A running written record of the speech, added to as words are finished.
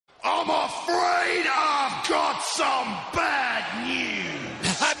some bad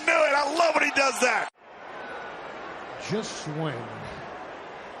news. I knew it. I love when he does that. Just when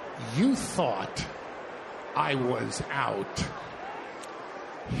you thought I was out,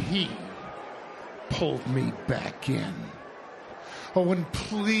 he pulled me back in. Oh, and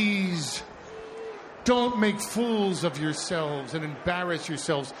please don't make fools of yourselves and embarrass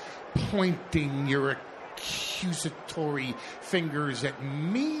yourselves pointing your accusatory fingers at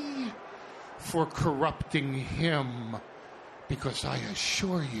me for corrupting him, because I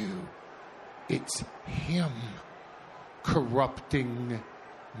assure you it's him corrupting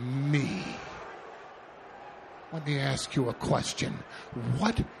me. Let me ask you a question.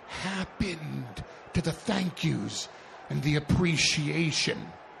 What happened to the thank yous and the appreciation?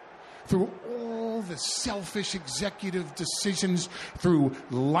 Through all the selfish executive decisions, through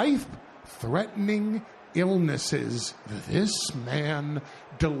life-threatening illnesses, this man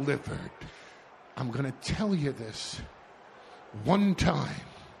delivered. I'm going to tell you this one time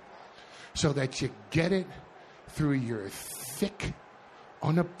so that you get it through your thick,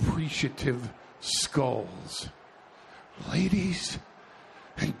 unappreciative skulls. Ladies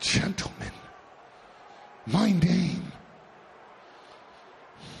and gentlemen, my name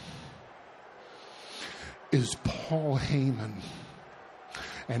is Paul Heyman,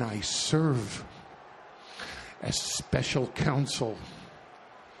 and I serve as special counsel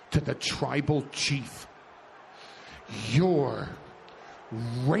to the tribal chief, your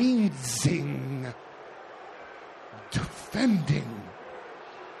reigning, defending,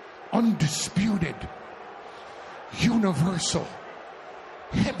 undisputed, universal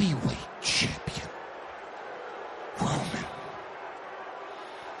heavyweight champion, Roman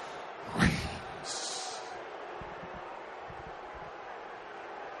Reigns.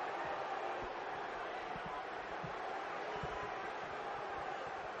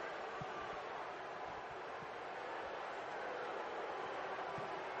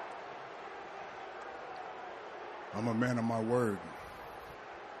 I'm a man of my word.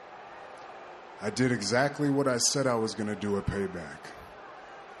 I did exactly what I said I was going to do at Payback.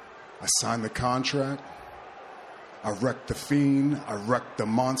 I signed the contract, I wrecked the Fiend, I wrecked the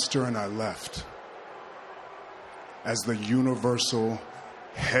Monster, and I left as the Universal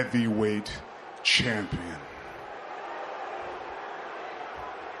Heavyweight Champion.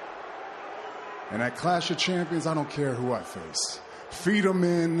 And at Clash of Champions, I don't care who I face. Feed them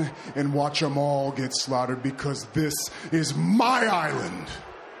in and watch them all get slaughtered, because this is my island.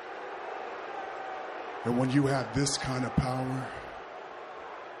 And when you have this kind of power,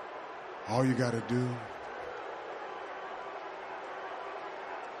 all you got to do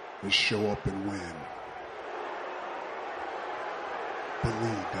is show up and win.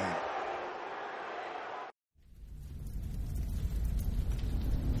 Believe that.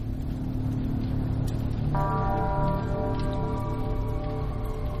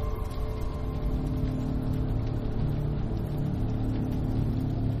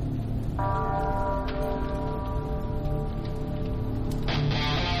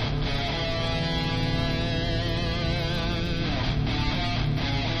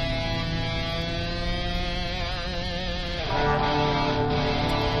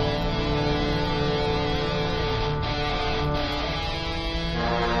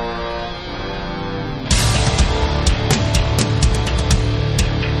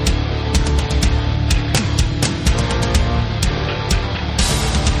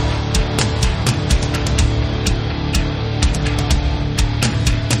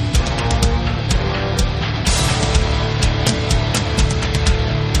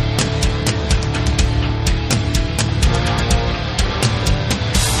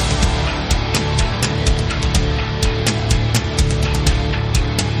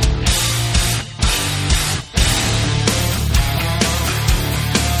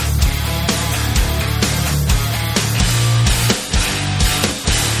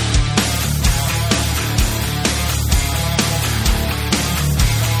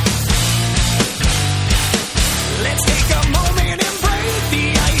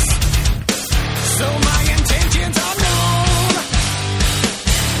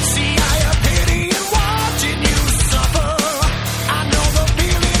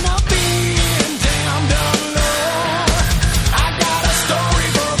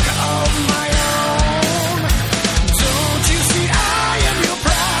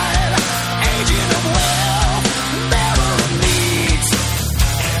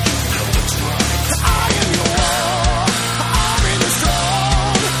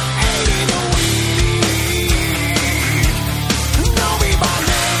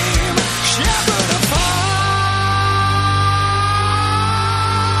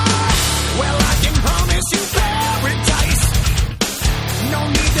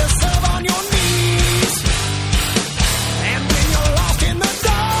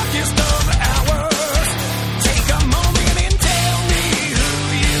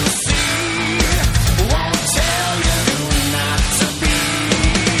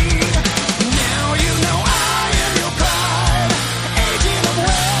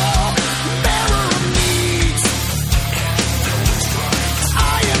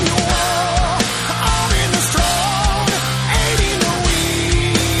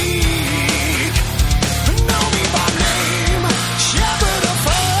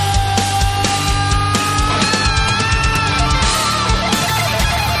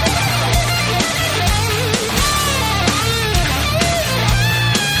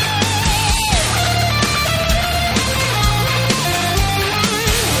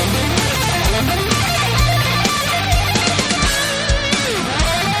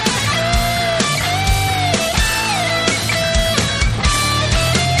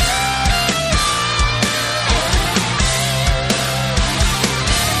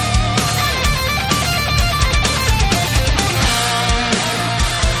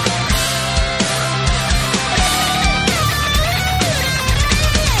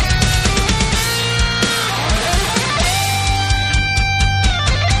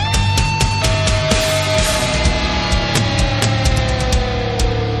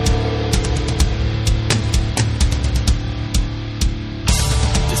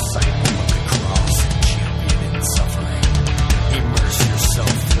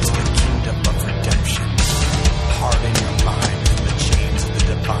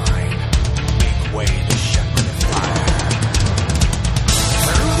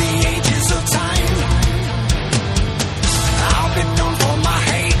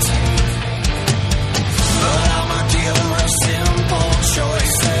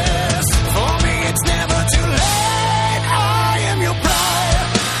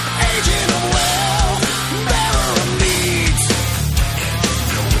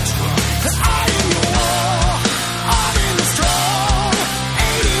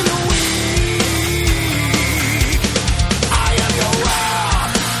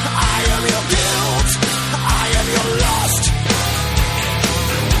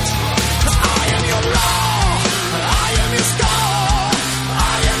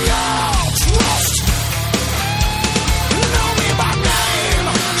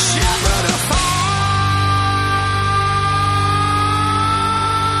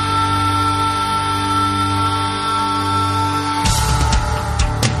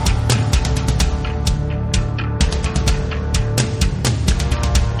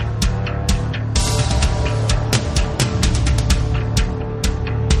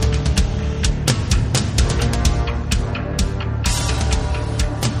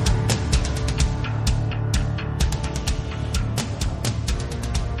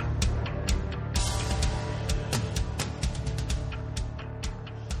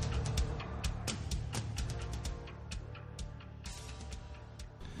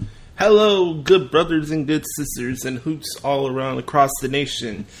 Hello, good brothers and good sisters and hoots all around across the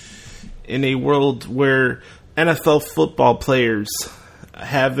nation. In a world where NFL football players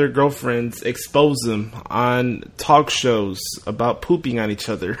have their girlfriends expose them on talk shows about pooping on each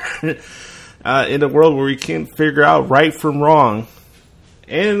other. In a world where we can't figure out right from wrong.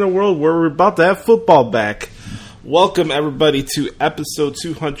 And in a world where we're about to have football back. Welcome, everybody, to episode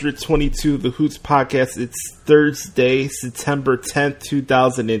 222 of the Hoots podcast. It's Thursday, September 10th,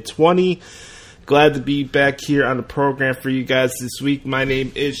 2020. Glad to be back here on the program for you guys this week. My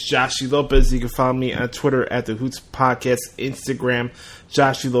name is Joshie Lopez. You can follow me on Twitter at the Hoots podcast, Instagram,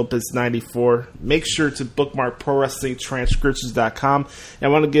 Joshie Lopez 94. Make sure to bookmark ProWrestlingTranscriptions.com. And I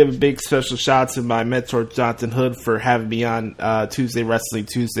want to give a big special shout out to my mentor, Jonathan Hood, for having me on Tuesday Wrestling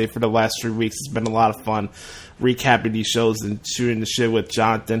Tuesday for the last 3 weeks. It's been a lot of fun recapping these shows and shooting the shit with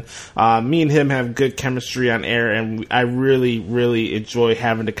Jonathan. Me and him have good chemistry on air, and I really enjoy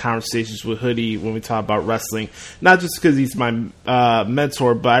having the conversations with Hoodie when we talk about wrestling. Not just because he's my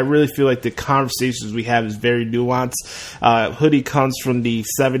mentor, but I really feel like the conversations we have is very nuanced. Hoodie comes from the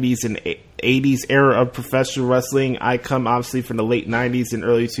 70s and 80s era of professional wrestling. I come obviously from the late 90s and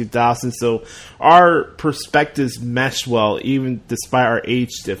early 2000s, so our perspectives mesh well even despite our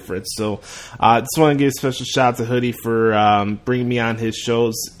age difference. So I just want to give a special shout out to Hoodie for bringing me on his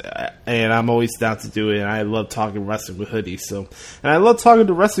shows, and I'm always down to do it, and I love talking wrestling with Hoodie. And I love talking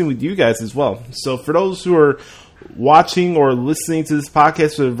to wrestling with you guys as well. So for those who are watching or listening to this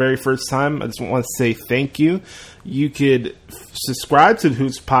podcast for the very first time, I just want to say thank you. You could subscribe to the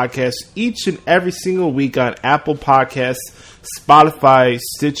Hoots podcast each and every single week on Apple Podcasts, Spotify,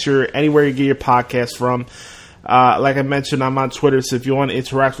 Stitcher, anywhere you get your podcast from. Like I mentioned, I'm on Twitter, so if you want to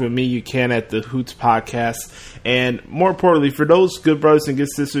interact with me, you can at the Hoots podcast. And more importantly, for those good brothers and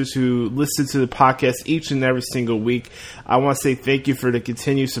good sisters who listen to the podcast each and every single week, I want to say thank you for the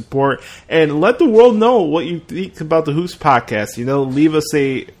continued support, and let the world know what you think about the Hoots podcast. You know, leave us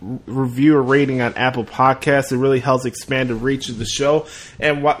a review or rating on Apple Podcasts. It really helps expand the reach of the show.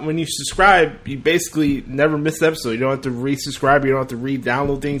 And when you subscribe, you basically never miss an episode. You don't have to resubscribe. You don't have to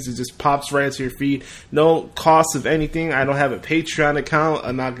re-download things. It just pops right into your feed. No cost of anything. I don't have a Patreon account.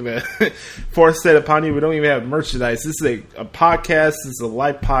 I'm not going to force that upon you. We don't even have merchandise. This is a podcast. This is a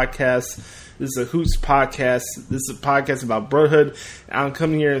live podcast. This is a Hoots podcast. This is a podcast about brotherhood. I'm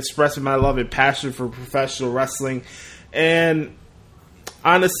coming here expressing my love and passion for professional wrestling. And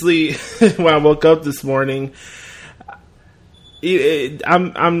honestly, when I woke up this morning,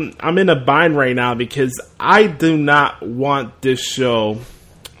 I'm in a bind right now because I do not want this show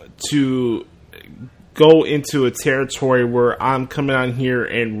to go into a territory where I'm coming on here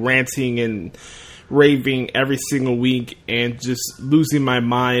and ranting and raving every single week and just losing my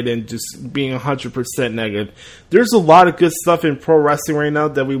mind and just being 100% negative. There's a lot of good stuff in pro wrestling right now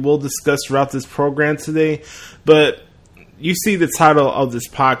that we will discuss throughout this program today, but you see the title of this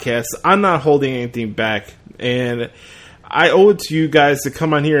podcast. I'm not holding anything back, and I owe it to you guys to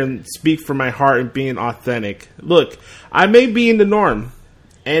come on here and speak from my heart and being authentic. Look, I may be in the norm,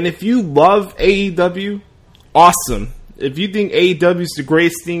 and if you love AEW, awesome. If you think AEW is the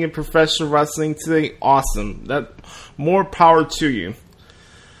greatest thing in professional wrestling today, awesome. That more power to you.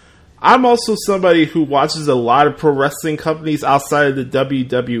 I'm also somebody who watches a lot of pro wrestling companies outside of the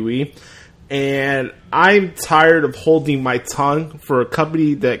WWE, and I'm tired of holding my tongue for a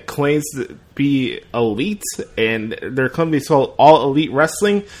company that claims to be elite, and their company is called All Elite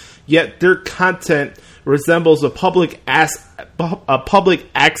Wrestling, yet their content resembles a public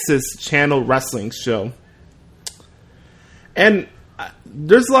access channel wrestling show. And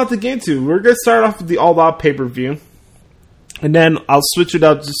there's a lot to get into. We're going to start off with the All Out pay-per-view. And then I'll switch it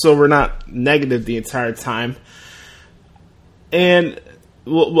up just so we're not negative the entire time. And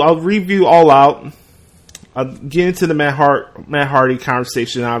I'll review All Out. I'll get into the Matt Hardy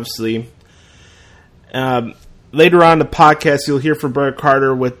conversation, obviously. Later on in the podcast, you'll hear from Brett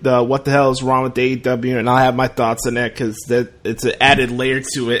Carter with what the hell is wrong with AEW. And I'll have my thoughts on that because it's an added layer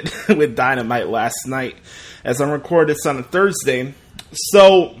to it with Dynamite last night, as I'm recording this on a Thursday.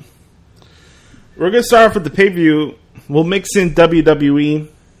 So, we're going to start off with the pay-per-view. We'll mix in WWE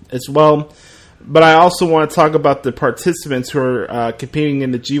as well. But I also want to talk about the participants who are competing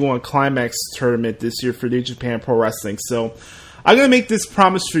in the G1 Climax tournament this year for New Japan Pro Wrestling. So, I'm going to make this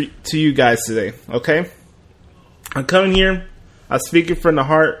promise to you guys today, okay? I'm coming here. I'm speaking from the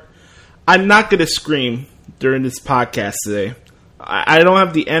heart. I'm not going to scream during this podcast today. I don't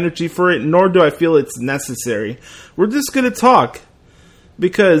have the energy for it, nor do I feel it's necessary. We're just going to talk.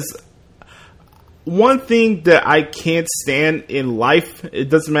 Because one thing that I can't stand in life, it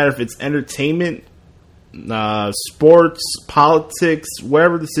doesn't matter if it's entertainment sports, politics,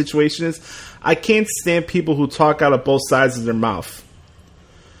 wherever the situation is. I can't stand people who talk out of both sides of their mouth.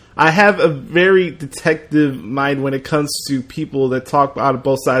 I have a very detective mind when it comes to people that talk out of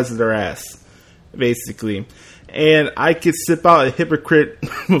both sides of their ass, basically. And I could sip out a hypocrite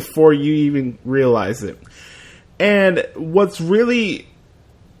before you even realize it. And what's really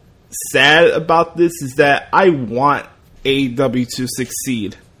sad about this is that I want AEW to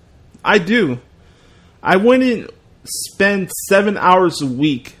succeed. I do. I wouldn't spend 7 hours a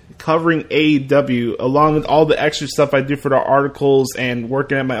week covering AEW along with all the extra stuff I do for the articles and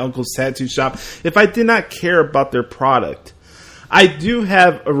working at my uncle's tattoo shop if I did not care about their product. I do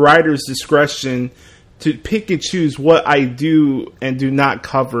have a writer's discretion to pick and choose what I do and do not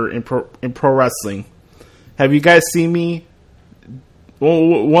cover in pro wrestling. Have you guys seen me?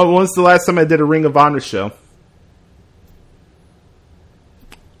 When's the last time I did a Ring of Honor show?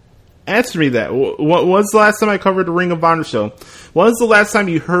 Answer me that. When's the last time I covered a Ring of Honor show? When's the last time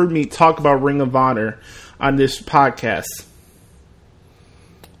you heard me talk about Ring of Honor on this podcast?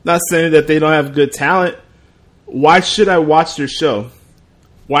 Not saying that they don't have good talent. Why should I watch their show?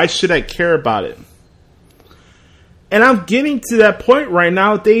 Why should I care about it? And I'm getting to that point right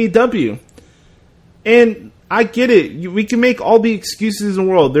now with AEW. And I get it. We can make all the excuses in the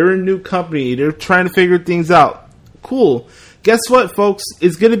world. They're a new company. They're trying to figure things out. Cool. Guess what, folks?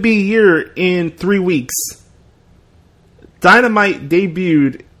 It's going to be a year in 3 weeks. Dynamite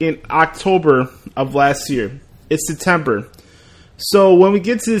debuted in October of last year. It's September. So when we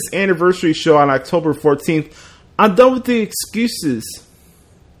get to this anniversary show on October 14th, I'm done with the excuses.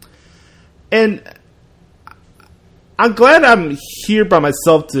 And I'm glad I'm here by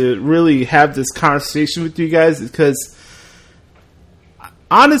myself to really have this conversation with you guys because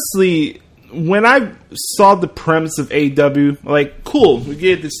honestly, when I saw the premise of AEW, like, cool, we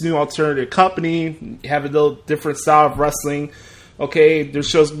get this new alternative company, have a little different style of wrestling. Okay, their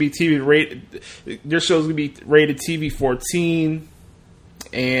show's gonna be TV rated. Their show's gonna be rated TV 14,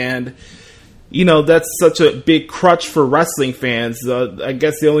 and you know that's such a big crutch for wrestling fans. I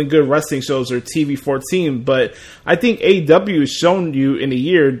guess the only good wrestling shows are TV 14, but I think AEW has shown you in a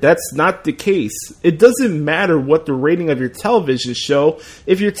year that's not the case. It doesn't matter what the rating of your television show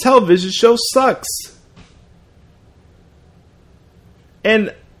if your television show sucks.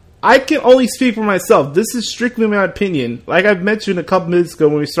 And I can only speak for myself. This is strictly my opinion. Like I've mentioned a couple minutes ago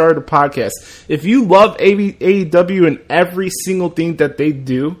when we started the podcast, if you love AEW and every single thing that they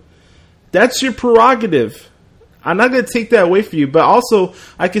do, that's your prerogative. I'm not going to take that away from you, but also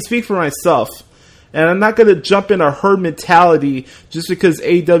I can speak for myself. And I'm not going to jump in a herd mentality just because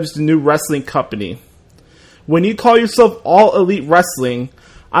AEW is the new wrestling company. When you call yourself All Elite Wrestling,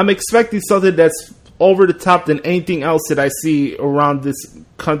 I'm expecting something that's over the top than anything else that I see around this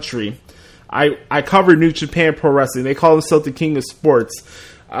country. I cover New Japan Pro Wrestling. They call themselves the King of Sports.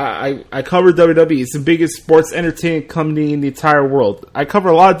 I cover WWE. It's the biggest sports entertainment company in the entire world. I cover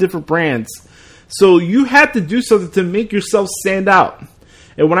a lot of different brands. So you have to do something to make yourself stand out.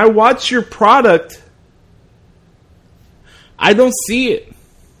 And when I watch your product, I don't see it.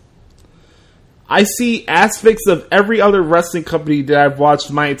 I see aspects of every other wrestling company that I've watched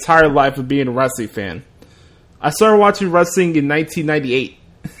my entire life of being a wrestling fan. I started watching wrestling in 1998.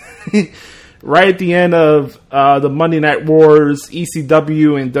 Right at the end of the Monday Night Wars,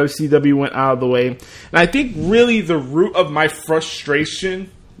 ECW and WCW went out of the way. And I think really the root of my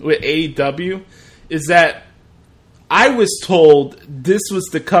frustration with AEW is that I was told this was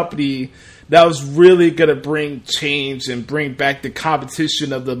the company that was really going to bring change and bring back the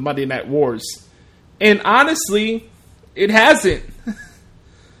competition of the Monday Night Wars. And honestly, it hasn't.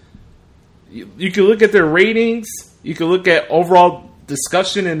 You can look at their ratings. You can look at overall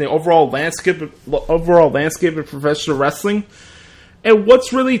discussion in the overall landscape of professional wrestling. And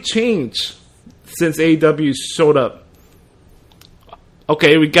what's really changed since AEW showed up?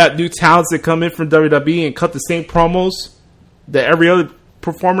 Okay, we got new talents that come in from WWE and cut the same promos that every other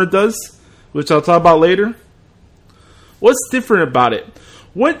performer does, which I'll talk about later. What's different about it?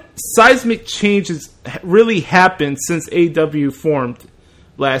 What seismic changes really happened since AEW formed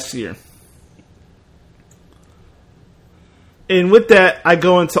last year? And with that, I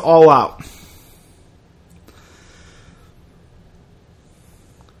go into All Out.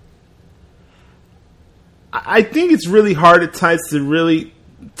 I think it's really hard at times to really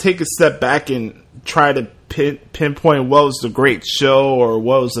take a step back and try to pinpoint what was a great show or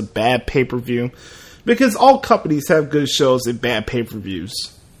what was a bad pay-per-view. Because all companies have good shows and bad pay-per-views.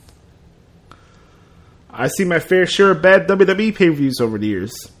 I've seen my fair share of bad WWE pay-per-views over the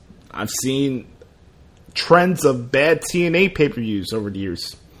years. I've seen trends of bad TNA pay-per-views over the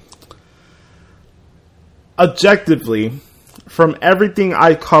years. objectively, from everything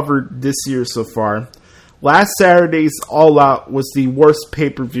I covered this year so far, last Saturday's All Out was the worst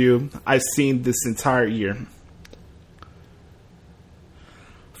pay-per-view I've seen this entire year.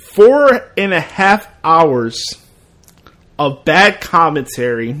 4.5 hours of bad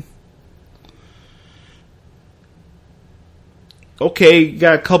commentary. Okay, you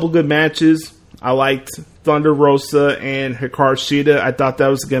got a couple good matches. I liked Thunder Rosa and Hikaru Shida. I thought that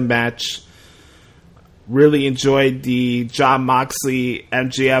was a good match. Really enjoyed the Jon Moxley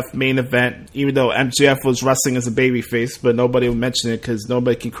MJF main event, even though MJF was wrestling as a babyface, but nobody would mention it because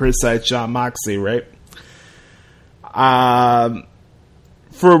nobody can criticize Jon Moxley, right?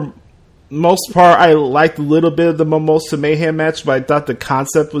 For most part, I liked a little bit of the Mimosa Mayhem match, but I thought the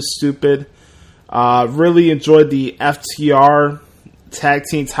concept was stupid. Really enjoyed the FTR tag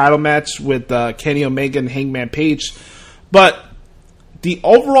team title match with Kenny Omega and Hangman Page. But the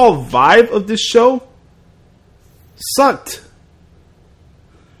overall vibe of this show sucked.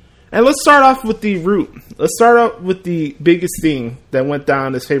 And let's start off with the root. Let's start off with the biggest thing that went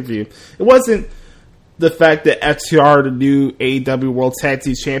down this pay-per-view. It wasn't the fact that FTR are the new AEW World Tag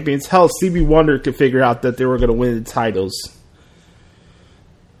Team Champions. Hell, CB Wonder could figure out that they were going to win the titles.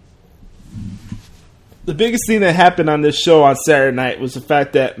 The biggest thing that happened on this show on Saturday night was the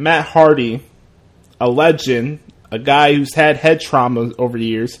fact that Matt Hardy, a legend, a guy who's had head trauma over the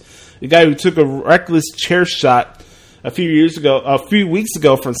years, a guy who took a reckless chair shot a few weeks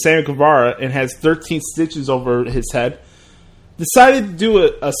ago from Sammy Guevara and has 13 stitches over his head, decided to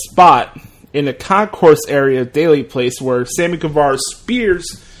do a spot in the concourse area of Daly Place where Sammy Guevara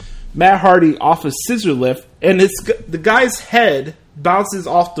spears Matt Hardy off a scissor lift, and the guy's head bounces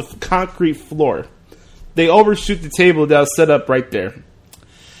off the concrete floor. They overshoot the table that was set up right there.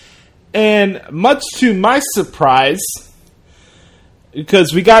 And much to my surprise,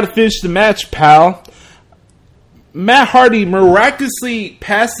 because we got to finish the match, pal, Matt Hardy miraculously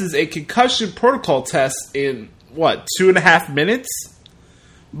passes a concussion protocol test in, 2.5 minutes?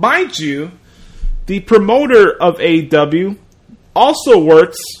 Mind you, the promoter of AEW also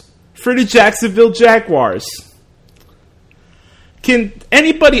works for the Jacksonville Jaguars. Can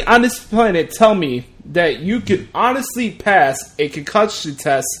anybody on this planet tell me that you can honestly pass a concussion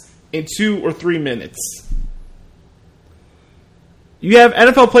test in 2 or 3 minutes? You have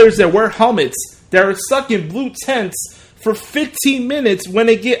NFL players that wear helmets that are stuck in blue tents for 15 minutes when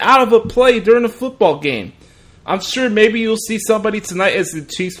they get out of a play during a football game. I'm sure maybe you'll see somebody tonight as the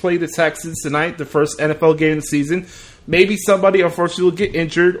Chiefs play the Texans tonight, the first NFL game of the season. Maybe somebody, unfortunately, will get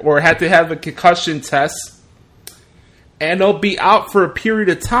injured or have to have a concussion test, and they'll be out for a period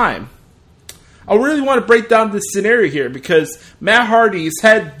of time. I really want to break down this scenario here because Matt Hardy's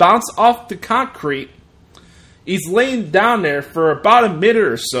head bounced off the concrete. He's laying down there for about a minute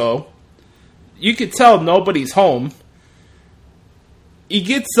or so. You can tell nobody's home. He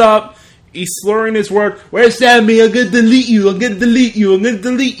gets up. He's slurring his word. Where's Sammy? I'm going to delete you. I'm going to delete you. I'm going to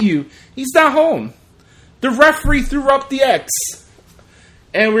delete you. He's not home. The referee threw up the X.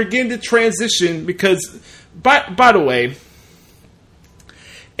 And we're getting to transition because, by the way,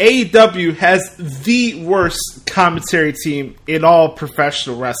 AEW has the worst commentary team in all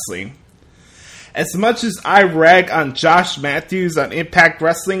professional wrestling. As much as I rag on Josh Matthews on Impact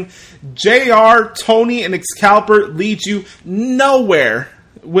Wrestling, JR, Tony, and Excalibur lead you nowhere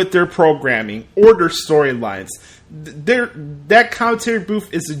with their programming or their storylines. That commentary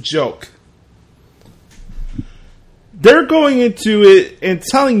booth is a joke. They're going into it and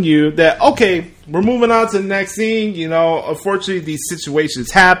telling you that, okay, we're moving on to the next thing. You know, unfortunately, these situations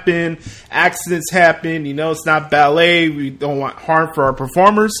happen. Accidents happen. You know, it's not ballet. We don't want harm for our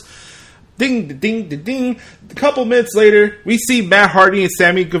performers. Ding, ding, ding, ding. A couple minutes later, we see Matt Hardy and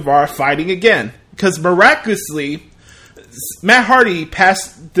Sammy Guevara fighting again. Because miraculously, Matt Hardy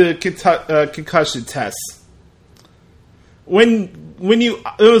passed the concussion test. It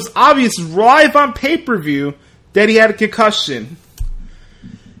was obvious live on pay-per-view that he had a concussion.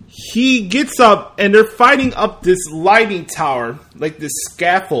 He gets up and they're fighting up this lighting tower, like this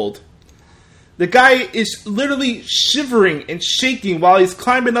scaffold. The guy is literally shivering and shaking while he's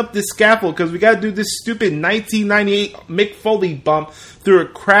climbing up this scaffold because we got to do this stupid 1998 Mick Foley bump through a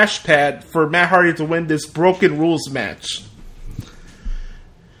crash pad for Matt Hardy to win this broken rules match.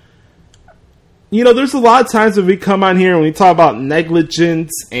 You know, there's a lot of times when we come on here and we talk about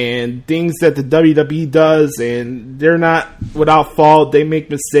negligence and things that the WWE does, and they're not without fault. They make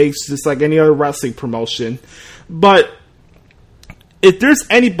mistakes just like any other wrestling promotion. But if there's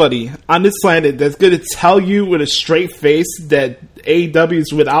anybody on this planet that's going to tell you with a straight face that AEW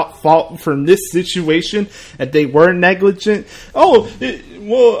is without fault from this situation, that they were negligent,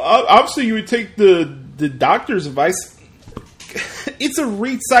 obviously you would take the the doctor's advice. It's a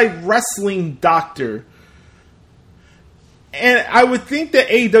ringside wrestling doctor. And I would think that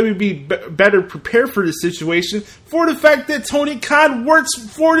AEW would be better prepared for the situation for the fact that Tony Khan works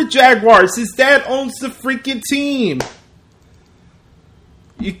for the Jaguars. His dad owns the freaking team.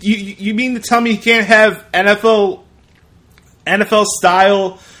 You mean to tell me he can't have NFL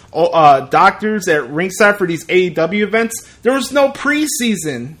style doctors at ringside for these AEW events? There was no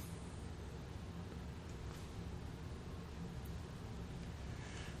preseason.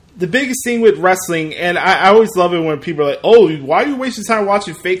 The biggest thing with wrestling, and I always love it when people are like, oh, why are you wasting time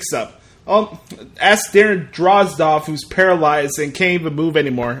watching fake stuff? Ask Darren Drozdov, who's paralyzed and can't even move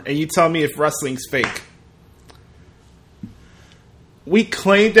anymore, and you tell me if wrestling's fake. We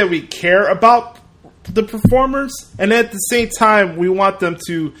claim that we care about the performers, and at the same time, we want them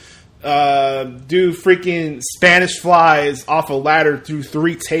to do freaking Spanish flies off a ladder through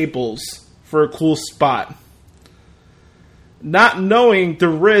 3 tables for a cool spot. Not knowing the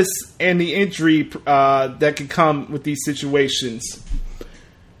risks and the injury that can come with these situations.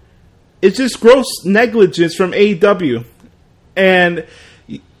 It's just gross negligence from AEW. And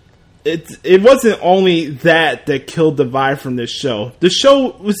it wasn't only that killed the vibe from this show. The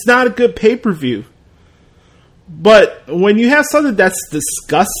show was not a good pay-per-view. But when you have something that's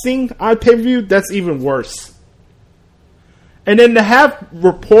disgusting on pay-per-view, that's even worse. And then to have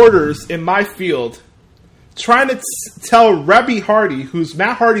reporters in my field trying to tell Rebby Hardy, who's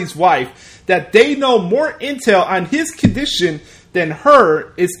Matt Hardy's wife, that they know more intel on his condition than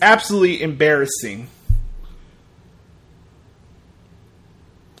her is absolutely embarrassing.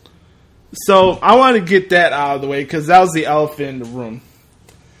 So I want to get that out of the way because that was the elephant in the room.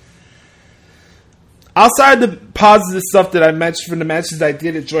 Outside the positive stuff that I mentioned from the matches I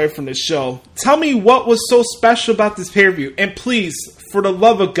did enjoy from the show, tell me what was so special about this pay-per-view. And please, for the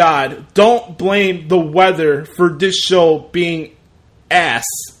love of God, don't blame the weather for this show being ass.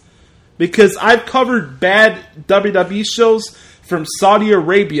 Because I've covered bad WWE shows from Saudi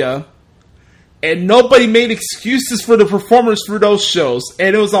Arabia, and nobody made excuses for the performers for those shows.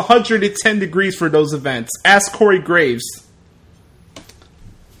 And it was 110 degrees for those events. Ask Corey Graves.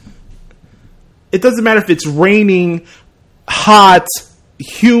 It doesn't matter if it's raining, hot,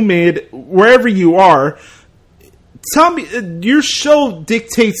 humid, wherever you are. Tell me, your show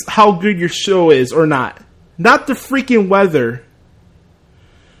dictates how good your show is or not. Not the freaking weather.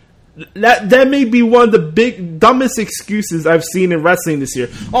 That may be one of the dumbest excuses I've seen in wrestling this year.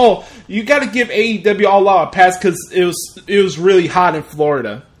 Oh, you got to give AEW All Out a pass because it was really hot in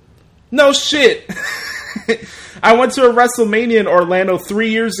Florida. No shit. I went to a WrestleMania in Orlando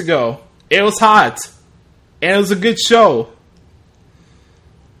 3 years ago. It was hot. And it was a good show.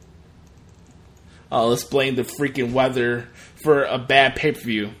 Oh, let's blame the freaking weather for a bad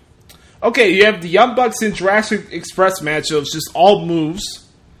pay-per-view. Okay, you have the Young Bucks and Jurassic Express match. It was just all moves.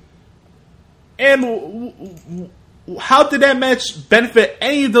 And how did that match benefit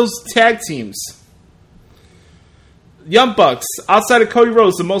any of those tag teams? Young Bucks, outside of Cody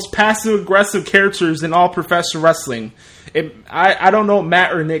Rhodes, the most passive-aggressive characters in all professional wrestling. I don't know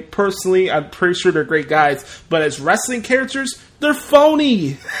Matt or Nick personally. I'm pretty sure they're great guys. But as wrestling characters, they're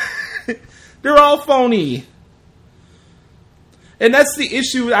phony. They're all phony. And that's the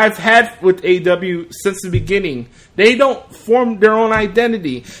issue I've had with AEW since the beginning. They don't form their own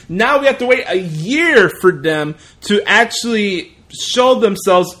identity. Now we have to wait a year for them to actually show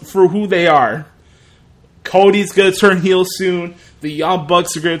themselves for who they are. Cody's going to turn heel soon. The Young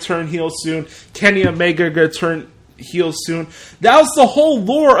Bucks are going to turn heel soon. Kenny Omega are going to turn heel soon. That was the whole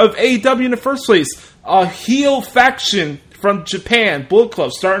lore of AEW in the first place. A heel faction from Japan, Bullet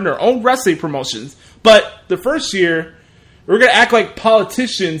Club, starting their own wrestling promotions. But the first year, we're going to act like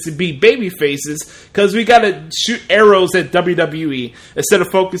politicians and be baby faces because we got to shoot arrows at WWE instead of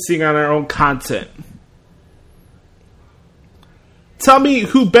focusing on our own content. Tell me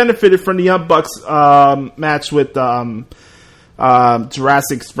who benefited from the Young Bucks match with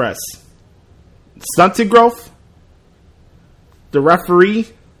Jurassic Express. Stunted growth? The referee?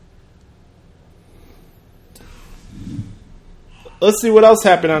 Let's see what else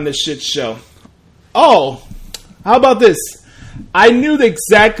happened on this shit show. Oh, how about this? I knew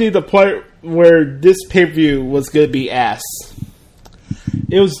exactly the point where this pay-per-view was going to be ass.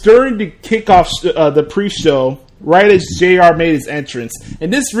 It was during the kickoff, the pre-show, right as JR made his entrance.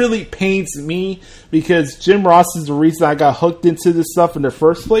 And this really pains me because Jim Ross is the reason I got hooked into this stuff in the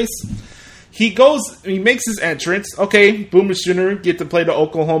first place. He makes his entrance. Okay, Boomer Jr. get to play the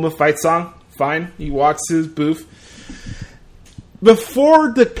Oklahoma fight song. Fine. He walks to his booth.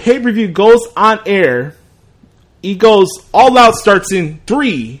 Before the pay-per-view goes on air, he goes, All Out starts in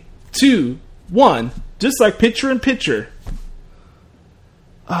 3, 2, 1, Just like picture in picture.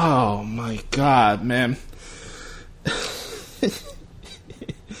 Oh my God, man.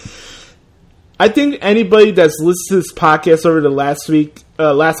 I think anybody that's listened to this podcast over the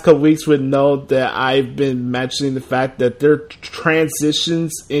last couple weeks would know that I've been mentioning the fact that their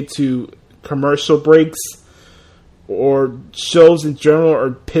transitions into commercial breaks or shows in general are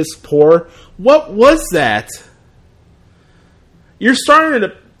piss poor. What was that? You're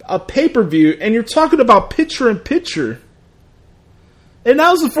starting a pay-per-view and you're talking about picture in picture. And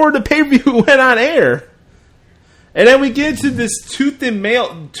that was before the pay-per-view went on air. And then we get into this tooth and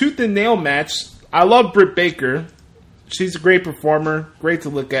nail match. I love Britt Baker. She's a great performer. Great to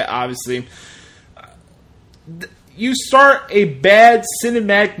look at, obviously. You start a bad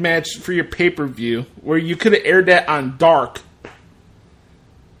cinematic match for your pay-per-view where you could have aired that on Dark.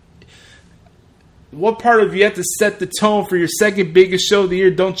 What part of you have to set the tone for your second biggest show of the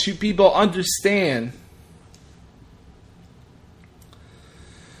year don't you people understand?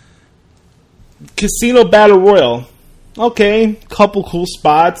 Casino Battle Royal. Okay, couple cool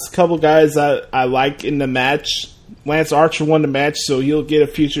spots, couple guys I like in the match. Lance Archer won the match, so he'll get a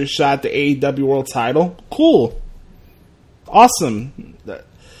future shot at the AEW World Title. Cool. Awesome.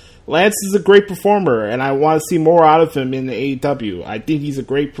 Lance is a great performer, and I want to see more out of him in the AEW. I think he's a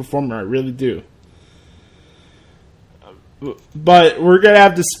great performer, I really do. But we're going to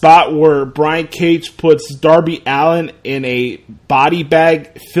have the spot where Brian Cage puts Darby Allin in a body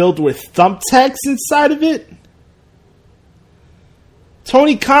bag filled with thumbtacks inside of it.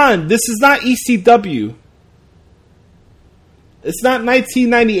 Tony Khan, this is not ECW. It's not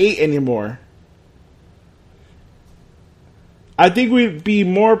 1998 anymore. I think we'd be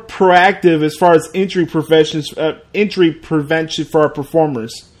more proactive as far as injury prevention for our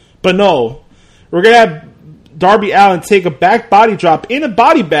performers. But no, we're going to have Darby Allin take a back body drop in a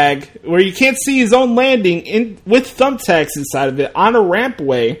body bag where you can't see his own landing with thumbtacks inside of it on a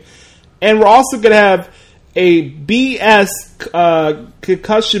rampway. And we're also going to have a BS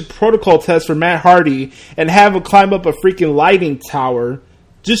concussion protocol test for Matt Hardy and have him climb up a freaking lighting tower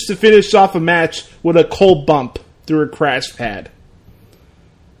just to finish off a match with a cold bump through a crash pad.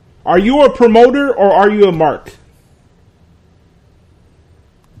 Are you a promoter or are you a mark?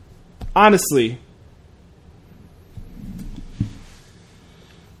 Honestly.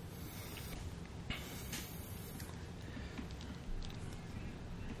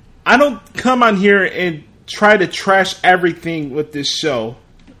 I don't come on here and try to trash everything with this show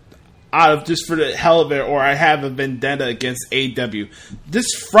out of just for the hell of it, or I have a vendetta against AEW. This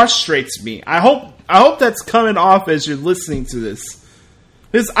frustrates me. I hope that's coming off as you're listening to this,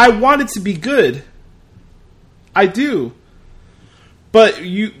 because I want it to be good. I do. But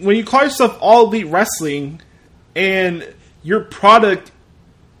when you call yourself All Elite Wrestling and your product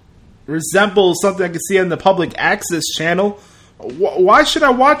resembles something I can see on the public access channel, why should I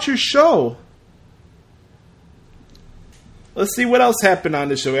watch your show? Let's see what else happened on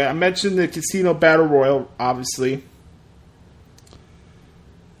the show. I mentioned the Casino Battle Royal, obviously.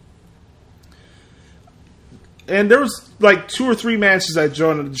 And there was like 2 or 3 matches I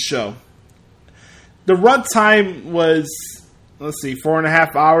joined on the show. The runtime was,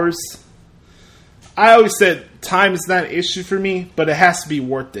 4.5 hours. I always said time is not an issue for me, but it has to be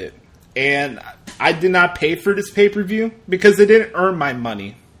worth it. And I did not pay for this pay-per-view because it didn't earn my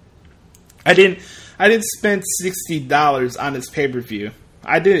money. I didn't spend $60 on this pay-per-view.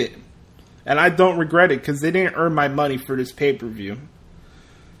 I didn't. And I don't regret it because they didn't earn my money for this pay-per-view.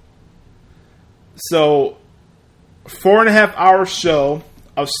 So, 4.5 hour show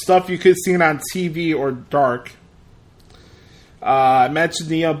of stuff you could have seen on TV or Dark. I mentioned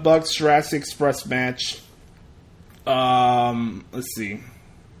the Young Bucks Jurassic Express match. Let's see.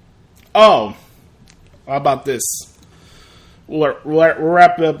 Oh, how about this? We'll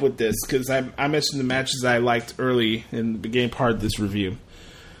wrap it up with this because I mentioned the matches I liked early in the beginning part of this review.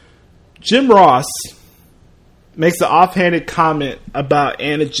 Jim Ross makes an offhanded comment about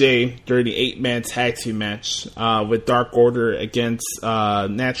Anna Jay during the 8-man tag team match with Dark Order against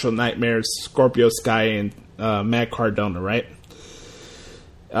Natural Nightmares, Scorpio Sky, and Matt Cardona, right?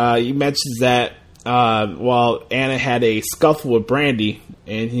 He mentions that while Anna had a scuffle with Brandy,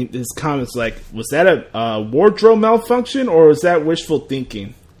 and his comments like, was that a wardrobe malfunction or was that wishful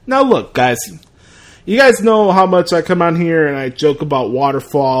thinking? Now look, guys, you guys know how much I come on here and I joke about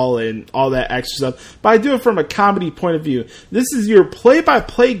Waterfall and all that extra stuff, but I do it from a comedy point of view. This is your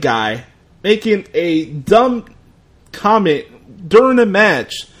play-by-play guy making a dumb comment during a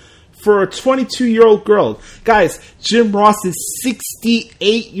match for a 22-year-old girl. Guys, Jim Ross is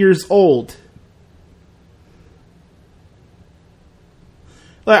 68 years old.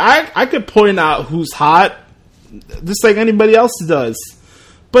 Like, I could point out who's hot, just like anybody else does.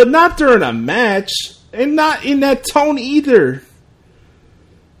 But not during a match, and not in that tone either.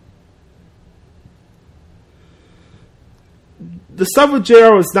 The stuff with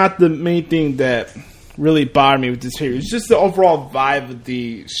JR was not the main thing that really bothered me with this here. It's just the overall vibe of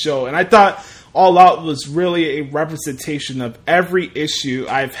the show. And I thought All Out was really a representation of every issue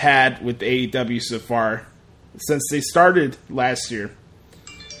I've had with AEW so far since they started last year.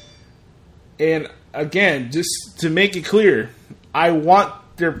 And again, just to make it clear, I want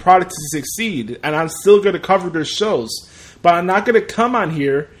their product to succeed, and I'm still going to cover their shows. But I'm not going to come on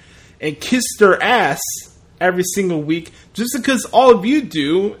here and kiss their ass every single week just because all of you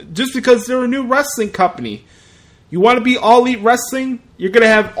do, just because they're a new wrestling company. You want to be All Elite Wrestling? You're going to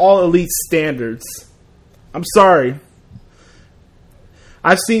have All Elite standards. I'm sorry.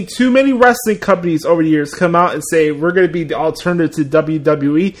 I've seen too many wrestling companies over the years come out and say, we're going to be the alternative to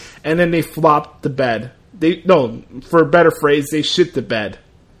WWE, and then they flop the bed. For a better phrase, they shit the bed.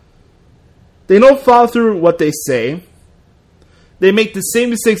 They don't follow through with what they say. They make the same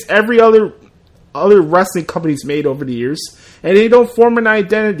mistakes every other wrestling company's made over the years, and they don't form an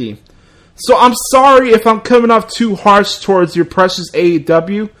identity. So I'm sorry if I'm coming off too harsh towards your precious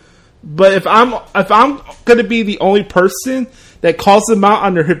AEW, but if I'm going to be the only person that calls them out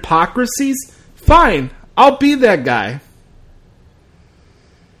on their hypocrisies, fine, I'll be that guy.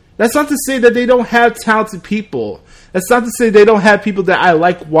 That's not to say that they don't have talented people. That's not to say they don't have people that I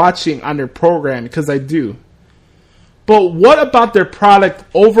like watching on their program, because I do. But what about their product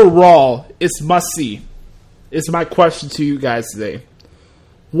overall is must-see? Is my question to you guys today.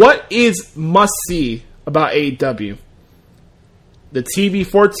 What is must-see about AEW? The TV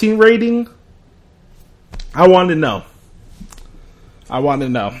 14 rating? I want to know.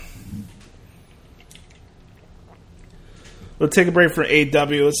 We'll take a break from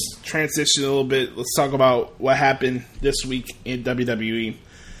AEW. Let's transition a little bit. Let's talk about what happened this week in WWE.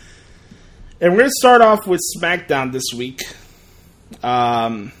 And we're going to start off with SmackDown this week.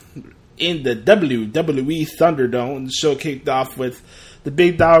 In the WWE Thunderdome. The show kicked off with the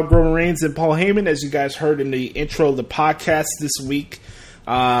Big Dog, Roman Reigns, and Paul Heyman, as you guys heard in the intro of the podcast this week.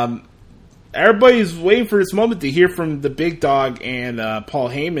 Everybody's waiting for this moment to hear from the Big Dog and Paul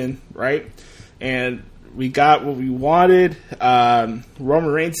Heyman, right? And we got what we wanted.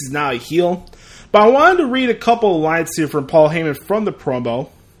 Roman Reigns is now a heel. But I wanted to read a couple of lines here from Paul Heyman from the promo.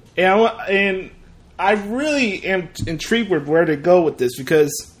 And I really am intrigued with where to go with this,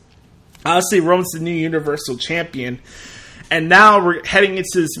 because honestly, Roman's the new Universal Champion. And now we're heading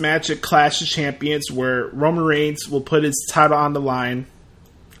into this match at Clash of Champions, where Roman Reigns will put his title on the line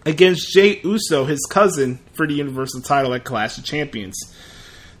against Jey Uso, his cousin, for the Universal title at Clash of Champions.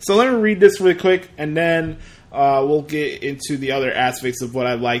 So let me read this really quick, and then we'll get into the other aspects of what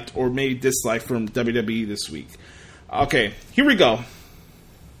I liked or maybe disliked from WWE this week. Okay, here we go.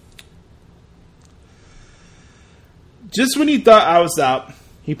 Just when he thought I was out,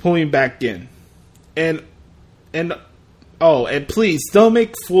 he pulled me back in. And please, don't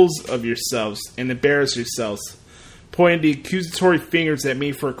make fools of yourselves and embarrass yourselves, pointing the accusatory fingers at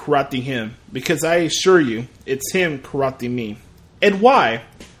me for corrupting him, because I assure you, it's him corrupting me. And why?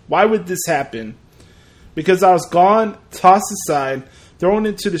 Why would this happen? Because I was gone, tossed aside, thrown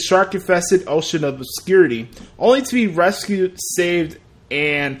into the shark-infested ocean of obscurity, only to be rescued, saved,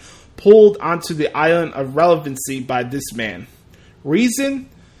 and pulled onto the island of relevancy by this man. Reason?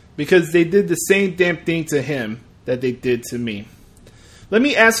 Because they did the same damn thing to him that they did to me. Let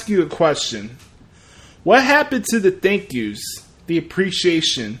me ask you a question. What happened to the thank yous, the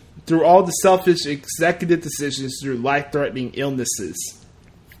appreciation, through all the selfish executive decisions through life-threatening illnesses?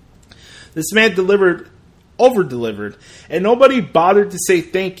 This man over-delivered, and nobody bothered to say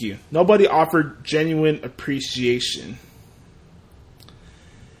thank you. Nobody offered genuine appreciation.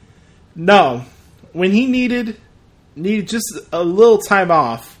 No, when he needed just a little time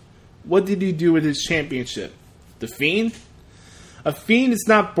off, what did he do with his championship? The Fiend? A Fiend is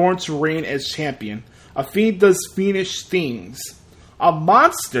not born to reign as champion. A Fiend does fiendish things. A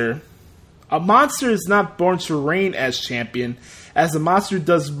monster is not born to reign as champion, as a monster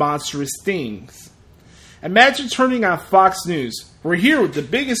does monstrous things. Imagine turning on Fox News. We're here with the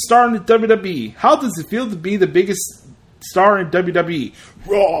biggest star in the WWE. How does it feel to be the biggest star in WWE?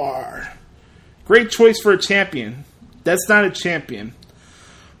 Roar! Great choice for a champion. That's not a champion.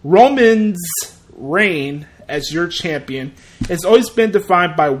 Roman's reign as your champion has always been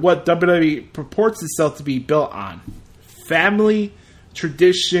defined by what WWE purports itself to be built on. Family,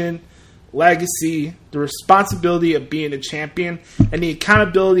 tradition, legacy, the responsibility of being a champion, and the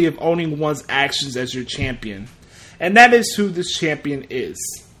accountability of owning one's actions as your champion. And that is who this champion is.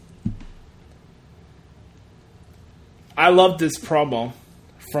 I love this promo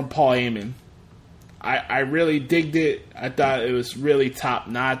from Paul Heyman. I really digged it. I thought it was really top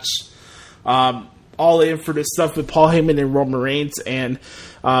notch. All in for this stuff with Paul Heyman and Roman Reigns, and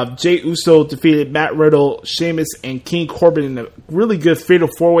Jey Uso defeated Matt Riddle, Sheamus, and King Corbin in a really good Fatal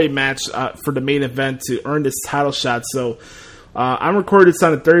 4-Way match for the main event to earn this title shot. So I'm recording this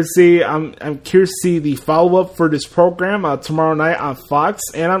on a Thursday. I'm curious to see the follow-up for this program tomorrow night on Fox,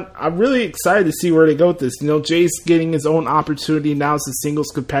 and I'm really excited to see where they go with this. You know, Jay's getting his own opportunity now as a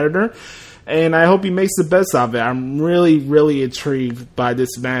singles competitor, and I hope he makes the best of it. I'm really, really intrigued by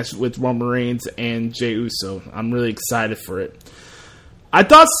this match with Roman Reigns and Jey Uso. I'm really excited for it. I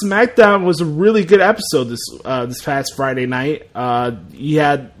thought SmackDown was a really good episode this past Friday night. You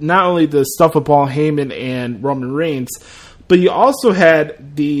had not only the stuff with Paul Heyman and Roman Reigns, but you also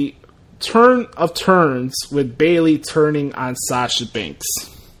had the turn of turns with Bayley turning on Sasha Banks.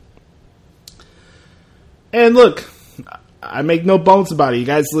 And look, I make no bones about it. You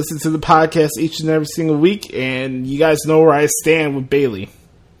guys listen to the podcast each and every single week, and you guys know where I stand with Bayley.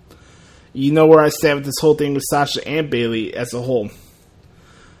 You know where I stand with this whole thing with Sasha and Bayley as a whole.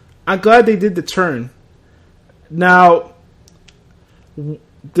 I'm glad they did the turn. Now,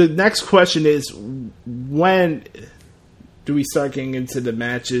 the next question is, when do we start getting into the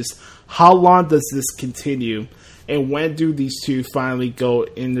matches? How long does this continue? And when do these two finally go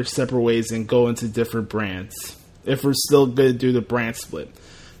in their separate ways and go into different brands? If we're still going to do the brand split.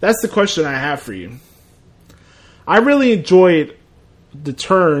 That's the question I have for you. I really enjoyed the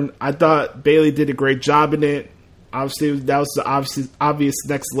turn. I thought Bayley did a great job in it. Obviously, that was the obvious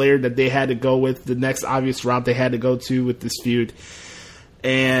next layer that they had to go with, the next obvious route they had to go to with this feud.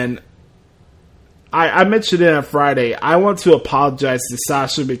 And I mentioned it on Friday. I want to apologize to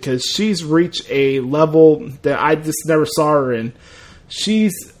Sasha because she's reached a level that I just never saw her in.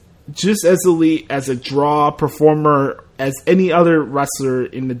 She's just as elite as a draw performer as any other wrestler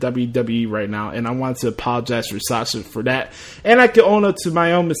in the WWE right now, and I want to apologize for Sasha for that. And I can own up to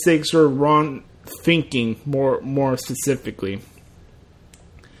my own mistakes or wrong thinking more specifically.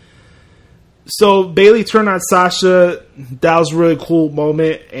 So Bayley turned on Sasha. That was a really cool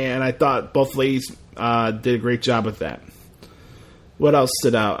moment, and I thought both ladies did a great job with that. What else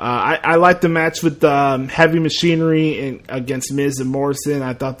stood out? I liked the match with Heavy Machinery against Miz and Morrison.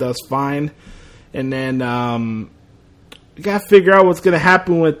 I thought that was fine. And then we got to figure out what's going to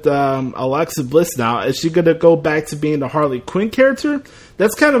happen with Alexa Bliss now. Is she going to go back to being the Harley Quinn character?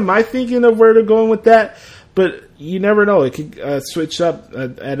 That's kind of my thinking of where they're going with that. But you never know. It could switch up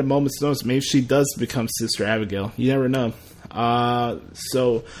at a moment's notice. Maybe she does become Sister Abigail. You never know.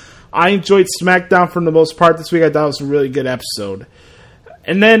 So I enjoyed SmackDown for the most part this week. I thought it was a really good episode.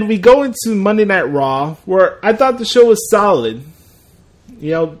 And then we go into Monday Night Raw, where I thought the show was solid.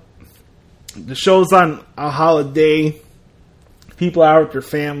 You know, the show's on a holiday. People are out with their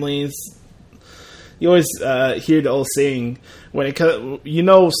families. You always hear the old saying,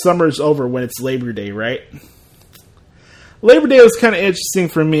 summer's over when it's Labor Day, right? Labor Day was kind of interesting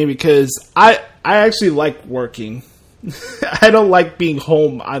for me because I actually like working. I don't like being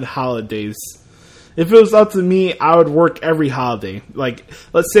home on holidays. If it was up to me, I would work every holiday. Like,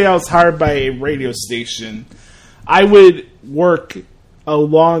 let's say I was hired by a radio station. I would work a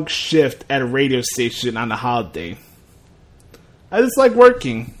long shift at a radio station on a holiday. I just like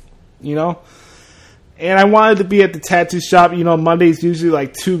working, you know? And I wanted to be at the tattoo shop. You know, Monday's usually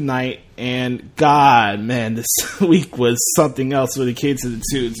like tube night. And God, man, this week was something else when it came to the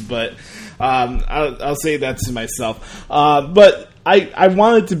tubes. But I'll say that to myself. But I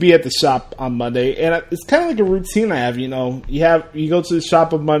wanted to be at the shop on Monday, and it's kind of like a routine I have. You know, you go to the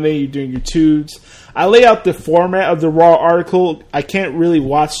shop on Monday, you're doing your tubes. I lay out the format of the Raw article. I can't really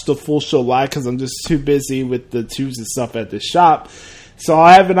watch the full show live because I'm just too busy with the tubes and stuff at the shop. So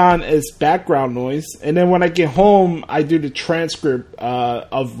I have it on as background noise, and then when I get home, I do the transcript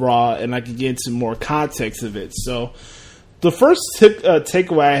of Raw, and I can get into more context of it. So the first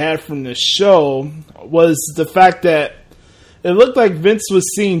takeaway I had from the show was the fact that it looked like Vince was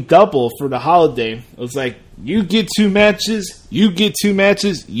seeing double for the holiday. It was like, you get 2 matches, you get 2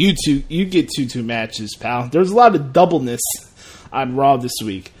 matches, you get two matches, pal. There's a lot of doubleness on Raw this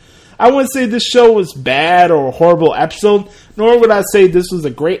week. I wouldn't say this show was bad or a horrible episode, nor would I say this was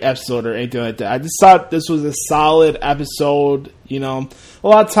a great episode or anything like that. I just thought this was a solid episode. You know, a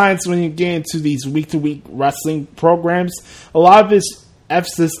lot of times when you get into these week-to-week wrestling programs, a lot of it's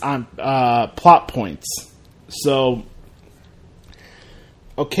emphasis on plot points. So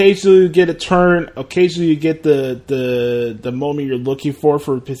Occasionally you get a turn. Occasionally you get the moment you're looking for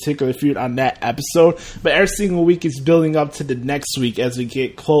a particular feud on that episode. But every single week is building up to the next week as we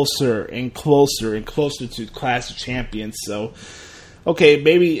get closer and closer and closer to Clash of Champions. So, okay,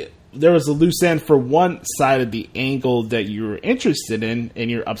 maybe there was a loose end for one side of the angle that you were interested in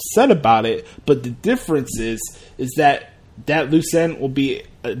and you're upset about it. But the difference is that loose end will be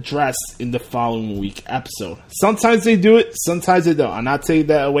addressed in the following week episode. Sometimes they do it, sometimes they don't. I'm not taking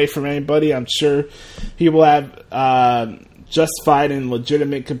that away from anybody. I'm sure people have justified and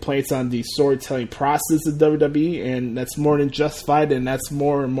legitimate complaints on the storytelling process of WWE, and that's more than justified, and that's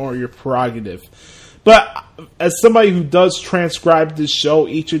more and more your prerogative. But as somebody who does transcribe this show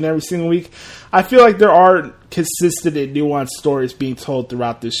each and every single week, I feel like there are consistent and nuanced stories being told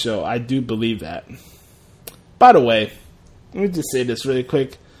throughout this show. I do believe that. By the way, let me just say this really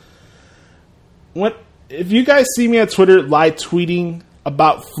quick. If you guys see me on Twitter live tweeting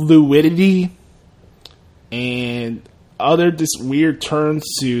about fluidity and other just weird terms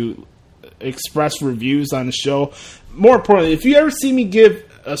to express reviews on the show, more importantly, if you ever see me give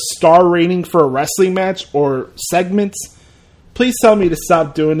a star rating for a wrestling match or segments, please tell me to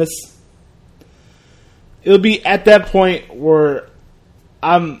stop doing this. It'll be at that point where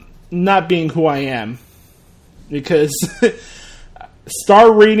I'm not being who I am. Because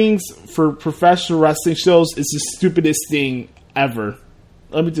star ratings for professional wrestling shows is the stupidest thing ever.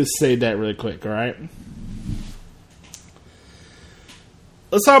 Let me just say that really quick, alright?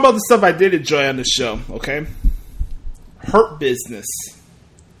 Let's talk about the stuff I did enjoy on the show, okay? Hurt Business.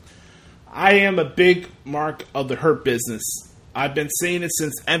 I am a big mark of the Hurt Business. I've been saying it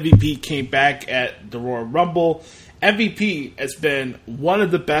since MVP came back at the Royal Rumble. MVP has been one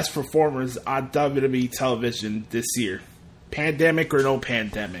of the best performers on WWE television this year. Pandemic or no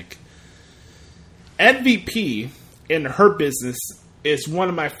pandemic. MVP in Her Business is one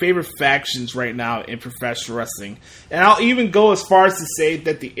of my favorite factions right now in professional wrestling. And I'll even go as far as to say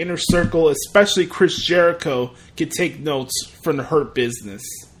that the Inner Circle, especially Chris Jericho, can take notes from the Hurt Business.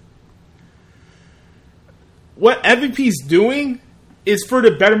 What MVP's doing is for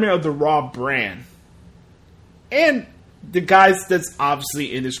the betterment of the Raw brand. And the guys that's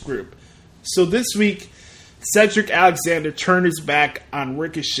obviously in this group. So this week, Cedric Alexander turned his back on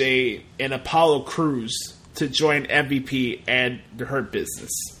Ricochet and Apollo Crews to join MVP and the Hurt Business.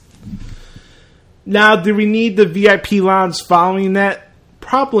 Now, do we need the VIP lounge following that?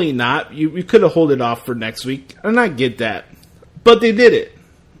 Probably not. We could have held it off for next week, and I get that. But they did it.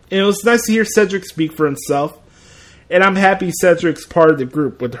 And it was nice to hear Cedric speak for himself. And I'm happy Cedric's part of the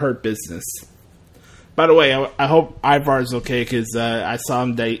group with Hurt Business. By the way, I hope Ivar's okay because I saw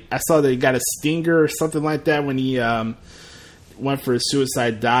that he got a stinger or something like that when he went for a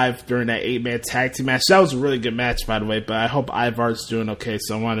suicide dive during that 8-man tag team match. That was a really good match, by the way. But I hope Ivar's doing okay,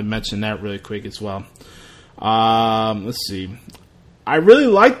 so I wanted to mention that really quick as well. Let's see. I really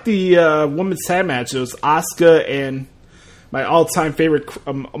liked the women's tag match. It was Asuka and my all-time favorite,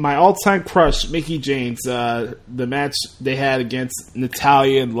 my all-time crush, Mickie James. The match they had against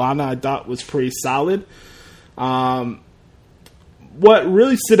Natalya and Lana, I thought was pretty solid. What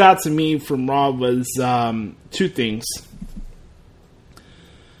really stood out to me from Raw was two things.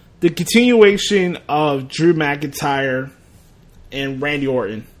 The continuation of Drew McIntyre and Randy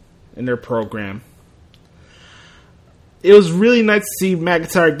Orton in their program. It was really nice to see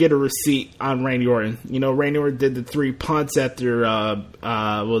McIntyre get a receipt on Randy Orton. You know, Randy Orton did the 3 punts after,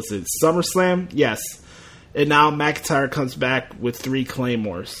 was it SummerSlam? Yes. And now McIntyre comes back with 3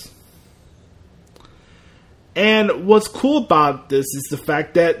 Claymores. And what's cool about this is the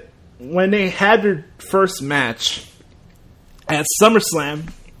fact that when they had their first match at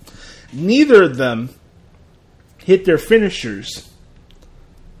SummerSlam, neither of them hit their finishers.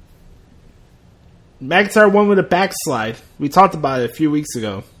 McIntyre won with a backslide. We talked about it a few weeks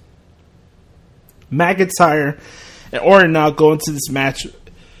ago. McIntyre and Orton now go into this match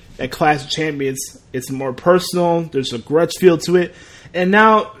at Clash of Champions. It's more personal. There's a grudge feel to it. And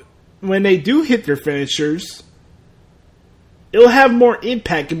now, when they do hit their finishers, it'll have more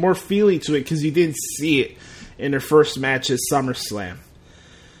impact and more feeling to it because you didn't see it in their first match at SummerSlam.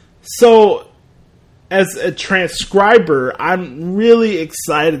 So, as a transcriber, I'm really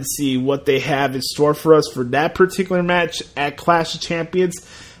excited to see what they have in store for us for that particular match at Clash of Champions.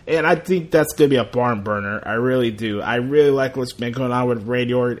 And I think that's going to be a barn burner. I really do. I really like what's been going on with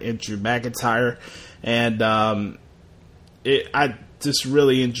Randy Orton and Drew McIntyre. And I just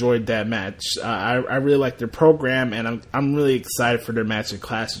really enjoyed that match. I really like their program, and I'm really excited for their match at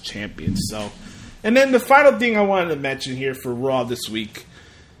Clash of Champions. So, and then the final thing I wanted to mention here for Raw this week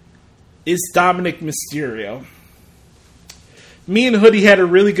is Dominic Mysterio. me and Hoodie had a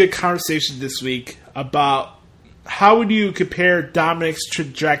really good conversation this week about how would you compare Dominic's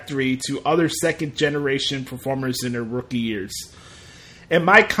trajectory to other second-generation performers in their rookie years. And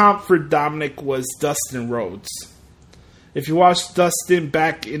my comp for Dominic was Dustin Rhodes. If you watched Dustin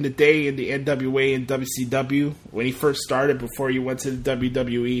back in the day in the NWA and WCW, when he first started before he went to the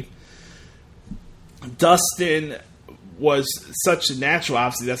WWE, Dustin was such a natural,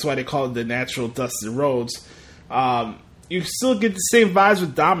 obviously. That's why they call it the natural Dustin Rhodes. You still get the same vibes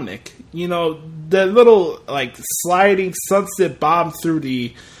with Dominic. You know, the little, like, sliding sunset bomb through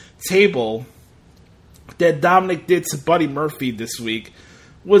the table that Dominic did to Buddy Murphy this week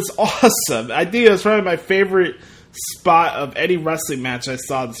was awesome. I think it was probably my favorite spot of any wrestling match I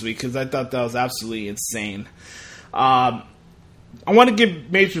saw this week because I thought that was absolutely insane. I want to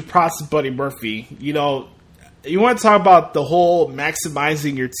give major props to Buddy Murphy. You know, you want to talk about the whole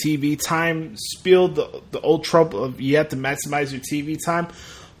maximizing your TV time spiel, the old trope of you have to maximize your TV time.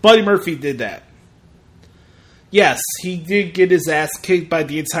 Buddy Murphy did that. Yes, he did get his ass kicked by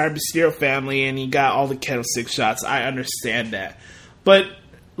the entire Mysterio family and he got all the candlestick shots. I understand that. But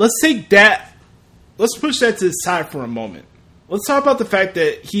let's take that. Let's push that to the side for a moment. Let's talk about the fact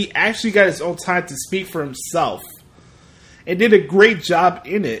that he actually got his own time to speak for himself. And did a great job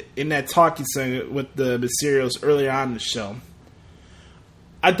in it, in that talking segment with the Mysterios earlier on in the show.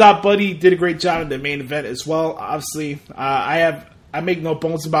 I thought Buddy did a great job in the main event as well. Obviously, I make no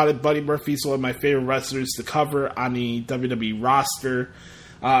bones about it. Buddy Murphy's one of my favorite wrestlers to cover on the WWE roster.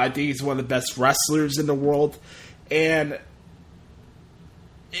 I think he's one of the best wrestlers in the world. And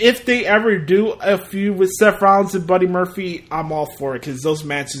if they ever do a feud with Seth Rollins and Buddy Murphy, I'm all for it because those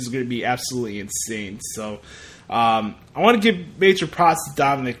matches are going to be absolutely insane. So I want to give major props to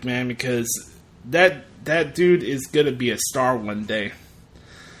Dominic, man, because that dude is going to be a star one day.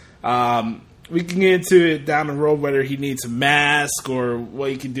 We can get into it down the road, whether he needs a mask or what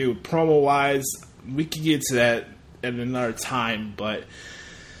he can do promo-wise. We can get to that at another time. But,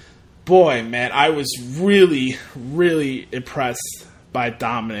 boy, man, I was really, really impressed by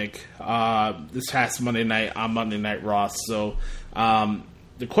Dominic this past Monday night on Monday Night Raw. So,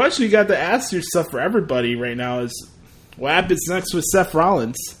 the question you got to ask yourself for everybody right now is, what happens next with Seth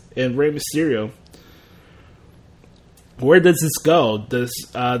Rollins and Rey Mysterio? Where does this go? Does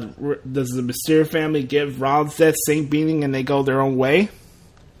the Mysterio family give Rollins that same beating and they go their own way?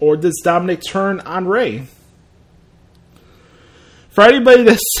 Or does Dominic turn on Rey? For anybody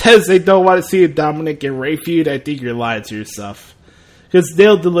that says they don't want to see a Dominic and Rey feud, I think you're lying to yourself. Because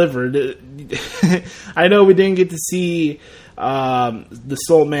they'll deliver. I know we didn't get to see the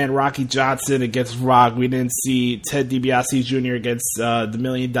Soul Man Rocky Johnson against Rock. We didn't see Ted DiBiase Jr. against the $1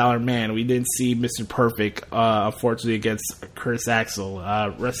 Million Man. We didn't see Mr. Perfect, unfortunately, against Curtis Axel.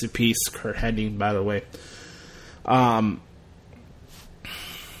 Rest in peace, Kurt Hennig, by the way.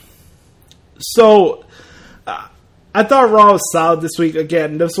 I thought Raw was solid this week.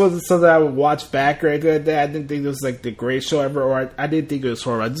 Again, this wasn't something I would watch back or anything like that. I didn't think it was like the great show ever, or I didn't think it was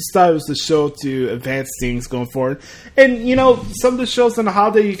horrible. I just thought it was the show to advance things going forward. And, you know, some of the shows on the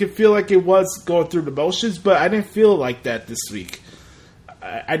holiday, you could feel like it was going through the motions, but I didn't feel like that this week.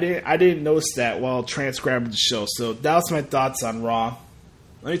 I didn't notice that while transcribing the show. So that was my thoughts on Raw.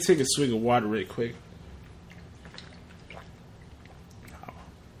 Let me take a swig of water really quick.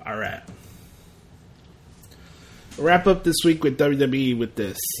 All right. We'll wrap up this week with WWE with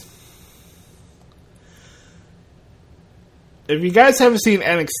this. If you guys haven't seen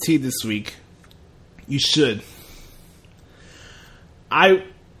NXT this week, you should. I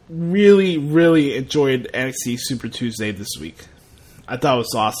really, really enjoyed NXT Super Tuesday this week. I thought it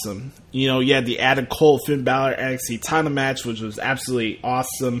was awesome. You know, you had the Adam Cole, Finn Balor NXT title match, which was absolutely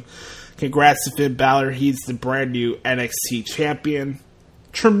awesome. Congrats to Finn Balor. He's the brand new NXT champion.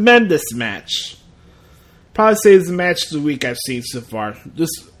 Tremendous match. Probably say it's the match of the week I've seen so far.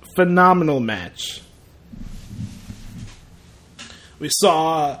 Just phenomenal match. We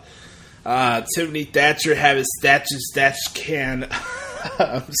saw Tiffany Thatcher have his Thatch Can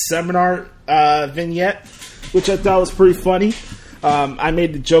seminar vignette, which I thought was pretty funny. I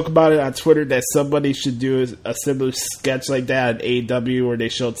made the joke about it on Twitter that somebody should do a similar sketch like that at AEW where they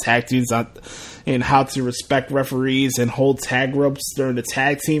show tag teams and how to respect referees and hold tag ropes during the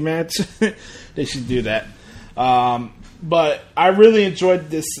tag team match. They should do that. But I really enjoyed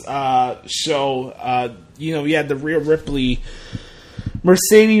this show. You know, we had the Rhea Ripley,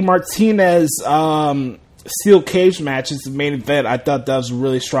 Mercedes Martinez steel cage match as the main event. I thought that was a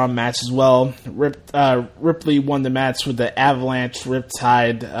really strong match as well. Ripley won the match with the avalanche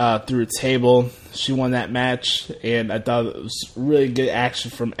riptide through a table. She won that match, and I thought it was really good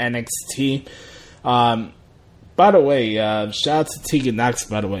action from NXT. By the way, shout out to Tegan Knox,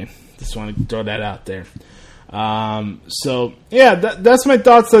 by the way. Just want to throw that out there. So, yeah, that's my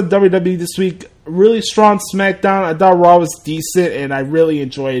thoughts on WWE this week. Really strong SmackDown. I thought Raw was decent, and I really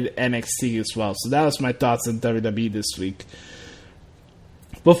enjoyed NXT as well. So that was my thoughts on WWE this week.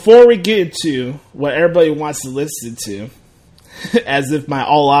 Before we get into what everybody wants to listen to, as if my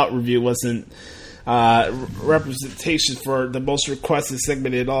all-out review wasn't representation for the most requested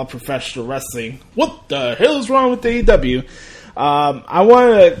segment in all professional wrestling. What the hell is wrong with AEW? I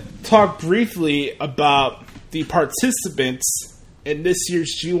want to talk briefly about the participants in this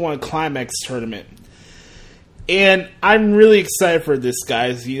year's G1 Climax tournament. And I'm really excited for this,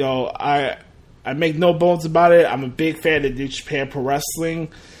 guys. You know, I make no bones about it. I'm a big fan of New Japan Pro Wrestling.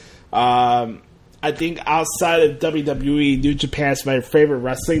 I think outside of WWE, New Japan is my favorite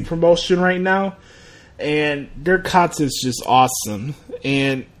wrestling promotion right now. And their content is just awesome.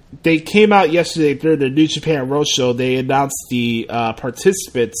 And they came out yesterday through the New Japan Roadshow. They announced the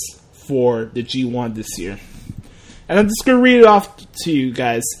participants for the G1 this year. And I'm just going to read it off to you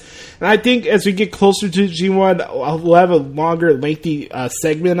guys. And I think as we get closer to G1, we'll have a longer, lengthy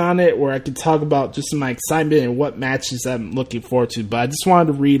segment on it where I can talk about just my excitement and what matches I'm looking forward to. But I just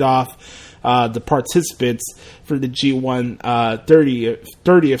wanted to read off the participants for the G1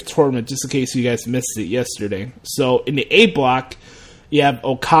 30th tournament, just in case you guys missed it yesterday. So in the A block, you have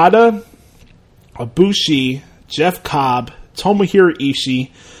Okada, Ibushi, Jeff Cobb, Tomohiro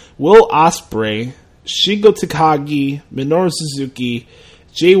Ishii, Will Ospreay, Shingo Takagi, Minoru Suzuki,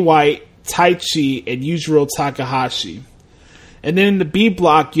 Jay White, Taichi, and Yujiro Takahashi. And then in the B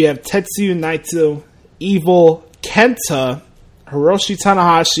block, you have Tetsuya Naito, Evil, Kenta, Hiroshi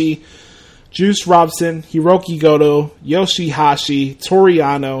Tanahashi, Juice Robinson, Hiroki Goto, Yoshihashi,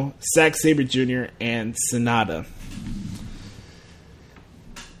 Toriano, Zack Sabre Jr., and Sonata.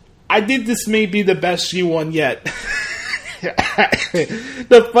 I think this may be the best G1 yet.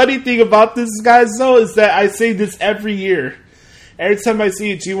 The funny thing about this, guys, though, is that I say this every year. Every time I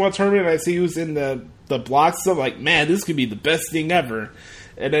see a G1 tournament and I see who's in the blocks, I'm like, man, this could be the best thing ever.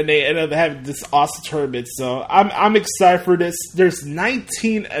 And then they end up having this awesome tournament. So I'm excited for this. There's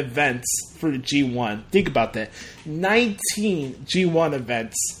 19 events for the G1. Think about that. 19 G1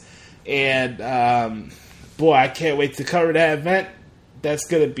 events. And, boy, I can't wait to cover that event. That's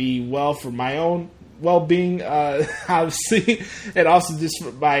going to be well for my own well-being, obviously, and also just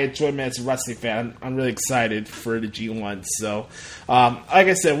for my enjoyment as a wrestling fan. I'm really excited for the G1. So, like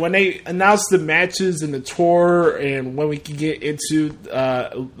I said, when they announce the matches and the tour, and when we can get into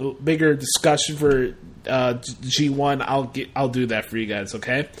a bigger discussion for G1, I'll do that for you guys.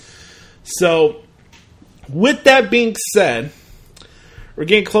 Okay. So, with that being said, we're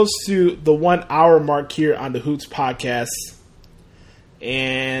getting close to the 1 hour mark here on the Hoots podcast,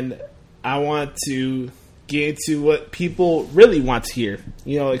 and I want to get into what people really want to hear.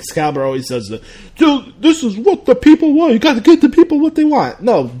 You know, Excalibur always does dude, this is what the people want. You got to get the people what they want.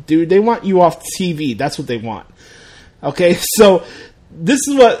 No, dude, they want you off TV. That's what they want. Okay, so this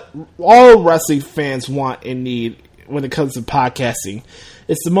is what all wrestling fans want and need when it comes to podcasting.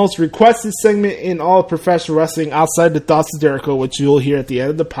 It's the most requested segment in all of professional wrestling outside the Thoughts of Jericho, which you'll hear at the end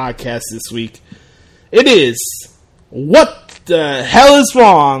of the podcast this week. It is What the hell is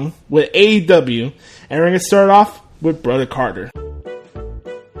wrong with AEW? And we're going to start off with Brother Carter.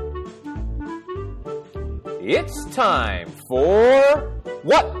 It's time for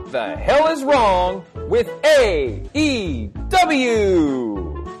What the Hell is Wrong with AEW?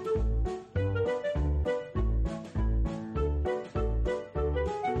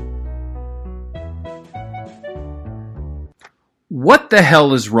 What the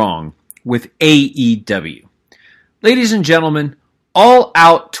hell is wrong with AEW? Ladies and gentlemen, All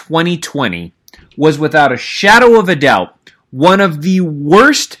Out 2020 was without a shadow of a doubt one of the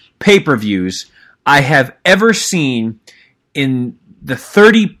worst pay-per-views I have ever seen in the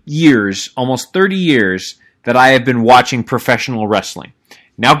 30 years, almost 30 years, that I have been watching professional wrestling.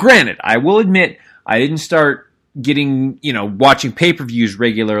 Now, granted, I will admit I didn't start watching pay-per-views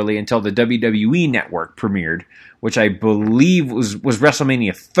regularly until the WWE Network premiered, which I believe was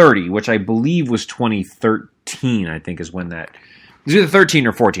WrestleMania 30, which I believe was 2013, I think is when that... It was either 13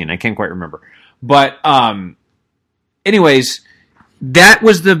 or 14, I can't quite remember. But, anyways, that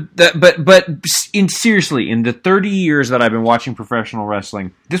was seriously, in the 30 years that I've been watching professional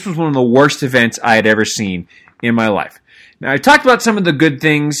wrestling, this was one of the worst events I had ever seen in my life. Now, I talked about some of the good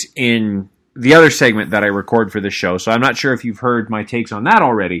things in the other segment that I record for the show, so I'm not sure if you've heard my takes on that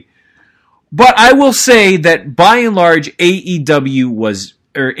already. But I will say that by and large, AEW's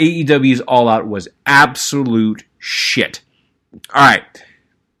All Out was absolute shit. All right.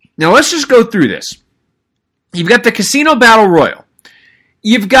 Now let's just go through this. You've got the Casino Battle Royal.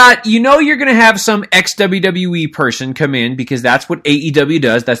 You've got, you're going to have some ex-WWE person come in because that's what AEW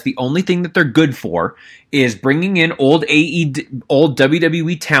does. That's the only thing that they're good for, is bringing in old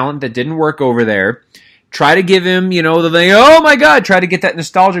WWE talent that didn't work over there. Try to give him, oh my God, try to get that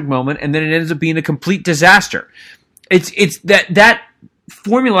nostalgic moment, and then it ends up being a complete disaster. It's that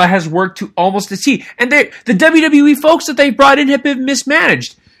formula has worked to almost a T. And the WWE folks that they've brought in have been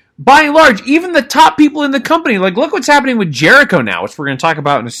mismanaged. By and large, even the top people in the company, like look what's happening with Jericho now, which we're going to talk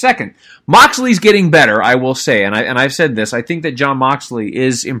about in a second. Moxley's getting better, I will say, and I've said this. I think that Jon Moxley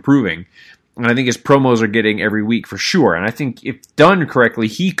is improving, and I think his promos are getting every week for sure. And I think if done correctly,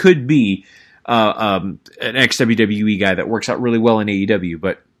 he could be an ex-WWE guy that works out really well in AEW.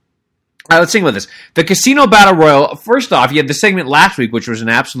 But let's think about this. The Casino Battle Royal, first off, you had the segment last week, which was an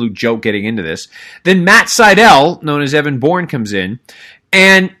absolute joke getting into this. Then Matt Sydal, known as Evan Bourne, comes in.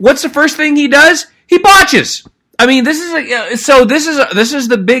 And what's the first thing he does? He botches. I mean, this is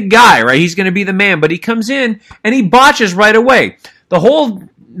the big guy, right? He's going to be the man, but he comes in and he botches right away. The whole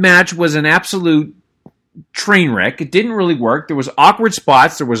match was an absolute train wreck. It didn't really work. There was awkward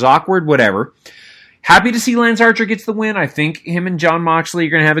spots. There was awkward whatever. Happy to see Lance Archer gets the win. I think him and Jon Moxley are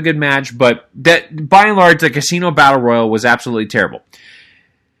going to have a good match, but that by and large, the Casino Battle Royal was absolutely terrible.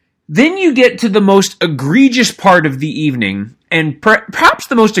 Then you get to the most egregious part of the evening, and perhaps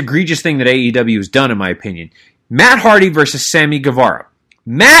the most egregious thing that AEW has done, in my opinion. Matt Hardy versus Sammy Guevara.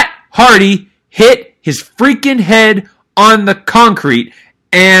 Matt Hardy hit his freaking head on the concrete,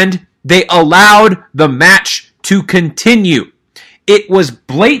 and they allowed the match to continue. It was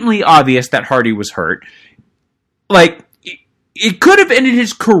blatantly obvious that Hardy was hurt. Like, it could have ended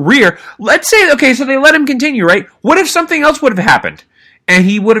his career. Let's say, okay, so they let him continue, right? What if something else would have happened? And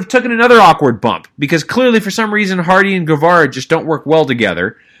he would have taken another awkward bump. Because clearly, for some reason, Hardy and Guevara just don't work well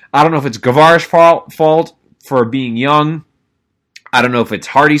together. I don't know if it's Guevara's fault for being young. I don't know if it's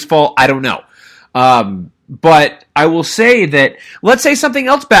Hardy's fault. I don't know. But I will say that, let's say something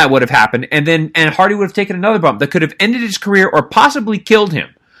else bad would have happened, and Hardy would have taken another bump that could have ended his career or possibly killed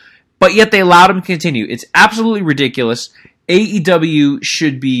him. But yet they allowed him to continue. It's absolutely ridiculous.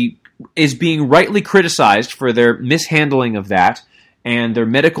 AEW is being rightly criticized for their mishandling of that, and their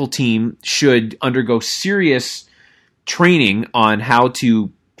medical team should undergo serious training on how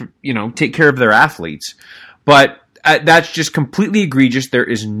to, take care of their athletes. But that's just completely egregious. There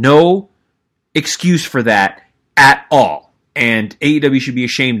is no excuse for that at all. And AEW should be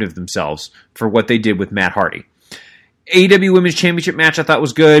ashamed of themselves for what they did with Matt Hardy. AEW Women's Championship match I thought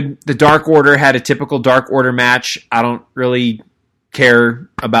was good. The Dark Order had a typical Dark Order match. I don't really care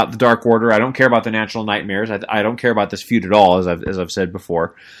about the Dark Order. I don't care about the Natural Nightmares. I don't care about this feud at all, as I've said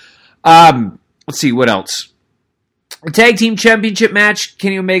before. Let's see, what else? A Tag Team Championship match,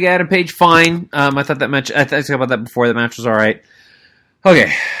 Kenny Omega, Adam Page, fine. I thought about that before. The match was all right.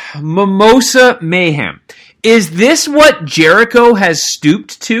 Okay, Mimosa Mayhem. Is this what Jericho has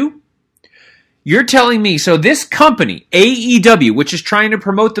stooped to? You're telling me, so this company, AEW, which is trying to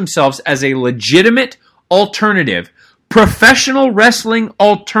promote themselves as a legitimate alternative, professional wrestling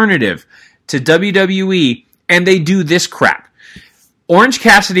alternative to WWE, and they do this crap. Orange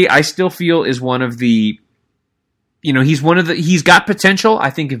Cassidy, I still feel, is one of the, he's got potential. I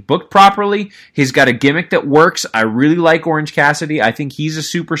think if booked properly, he's got a gimmick that works. I really like Orange Cassidy. I think he's a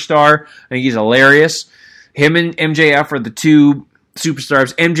superstar. I think he's hilarious. Him and MJF are the two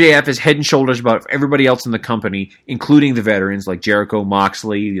superstars. MJF is head and shoulders above everybody else in the company, including the veterans like Jericho,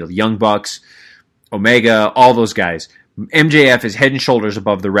 Moxley, the Young Bucks, Omega, all those guys. MJF is head and shoulders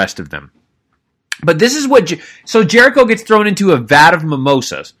above the rest of them. But this is what... So Jericho gets thrown into a vat of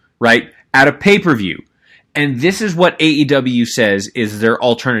mimosas, right, at a pay-per-view. And this is what AEW says is their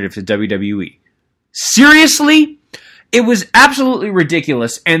alternative to WWE. Seriously? It was absolutely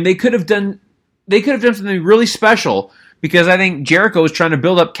ridiculous, and they could have done something really special, because I think Jericho is trying to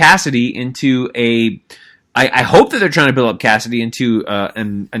build up Cassidy into a... I hope that they're trying to build up Cassidy into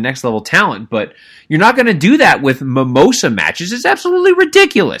a next level talent, but you're not going to do that with mimosa matches. It's absolutely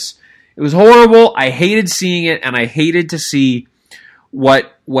ridiculous. It was horrible. I hated seeing it, and I hated to see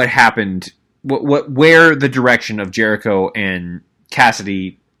what happened, where the direction of Jericho and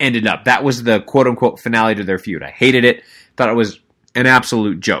Cassidy ended up. That was the quote unquote finale to their feud. I hated it. Thought it was an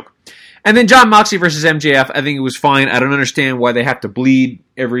absolute joke. And then Jon Moxley versus MJF, I think it was fine. I don't understand why they have to bleed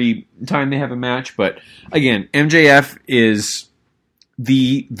every time they have a match. But again, MJF is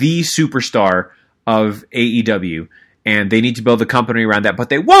the superstar of AEW, and they need to build the company around that. But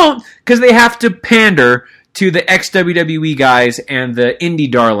they won't, because they have to pander to the ex-WWE guys and the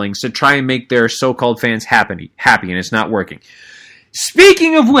indie darlings to try and make their so-called fans happy, and it's not working.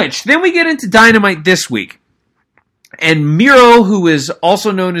 Speaking of which, then we get into Dynamite this week. And Miro, who is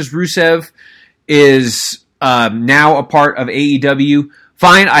also known as Rusev, is now a part of AEW.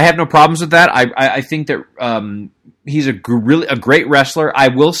 Fine, I have no problems with that. I think that he's a great wrestler. I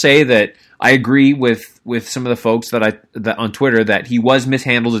will say that I agree with some of the folks that on Twitter that he was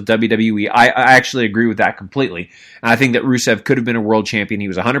mishandled at WWE. I actually agree with that completely. And I think that Rusev could have been a world champion. He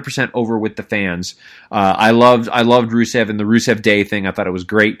was 100% over with the fans. I loved Rusev and the Rusev Day thing. I thought it was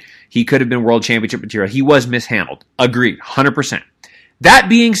great. He could have been world championship material. He was mishandled. Agreed, 100%. That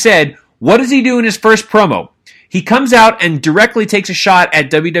being said, what does he do in his first promo? He comes out and directly takes a shot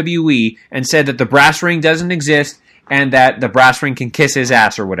at WWE and said that the brass ring doesn't exist and that the brass ring can kiss his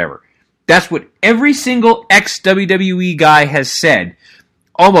ass or whatever. That's what every single ex-WWE guy has said,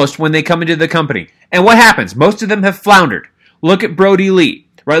 almost, when they come into the company. And what happens? Most of them have floundered. Look at Brody Lee,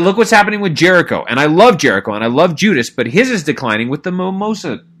 right? Look what's happening with Jericho. And I love Jericho, and I love Judas, but his is declining with the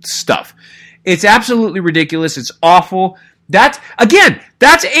Mimosa stuff. It's absolutely ridiculous. It's awful. That's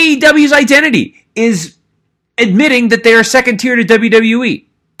AEW's identity, is admitting that they are second tier to WWE.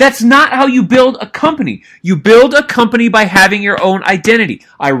 That's not how you build a company. You build a company by having your own identity.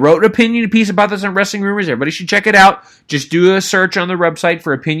 I wrote an opinion piece about this on Wrestling Rumors. Everybody should check it out. Just do a search on the website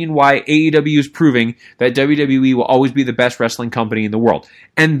for opinion why AEW is proving that WWE will always be the best wrestling company in the world.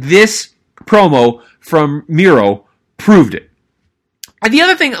 And this promo from Miro proved it. And the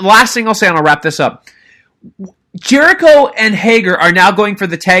other thing, last thing I'll say, and I'll wrap this up. Jericho and Hager are now going for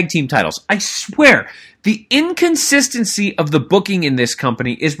the tag team titles. I swear, the inconsistency of the booking in this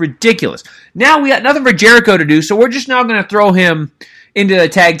company is ridiculous. Now we got nothing for Jericho to do, so we're just now going to throw him into the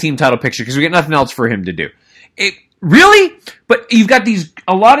tag team title picture because we got nothing else for him to do. Really? But you've got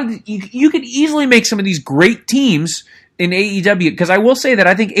you could easily make some of these great teams in AEW, because I will say that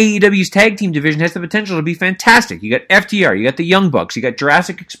I think AEW's tag team division has the potential to be fantastic. You got FTR, you got the Young Bucks, you got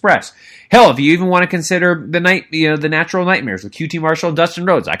Jurassic Express. Hell, if you even want to consider the Natural Nightmares with QT Marshall and Dustin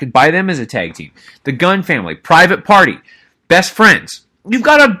Rhodes, I could buy them as a tag team. The Gunn Family, Private Party, Best Friends. You've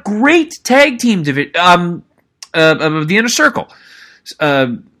got a great tag team division of the Inner Circle.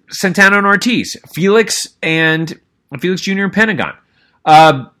 Santana and Ortiz, Felix Jr. and Pentagon.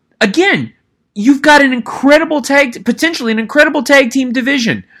 Again, you've got potentially an incredible tag team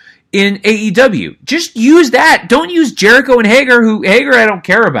division in AEW. Just use that. Don't use Jericho and Hager, Hager I don't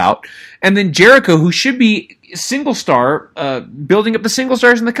care about, and then Jericho, who should be single star, building up the single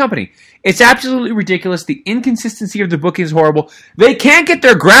stars in the company. It's absolutely ridiculous. The inconsistency of the booking is horrible. They can't get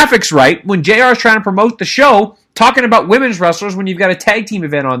their graphics right when JR is trying to promote the show, talking about women's wrestlers when you've got a tag team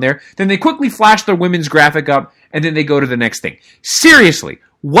event on there. Then they quickly flash their women's graphic up, and then they go to the next thing. Seriously,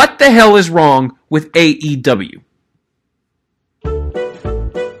 what the hell is wrong with AEW?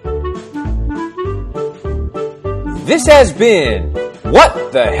 This has been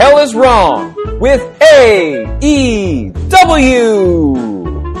What the Hell is Wrong with AEW.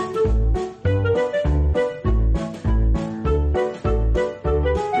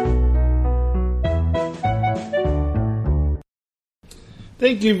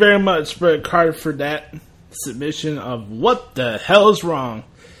 Thank you very much, Brett Carter, for that submission of What the Hell is Wrong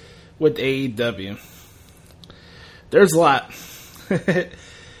with AEW. There's a lot.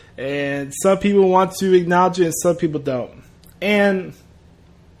 And some people want to acknowledge it and some people don't. And,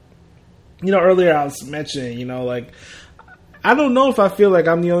 earlier I was mentioning, I don't know if I feel like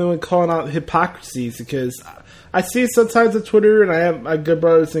I'm the only one calling out hypocrisies, because I see it sometimes on Twitter, and I have my good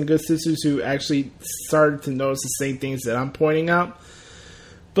brothers and good sisters who actually started to notice the same things that I'm pointing out.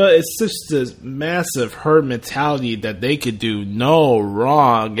 But it's just this massive herd mentality that they could do no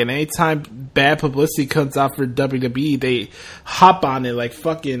wrong. And anytime bad publicity comes out for WWE, they hop on it like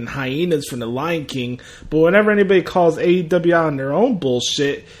fucking hyenas from The Lion King. But whenever anybody calls AEW out on their own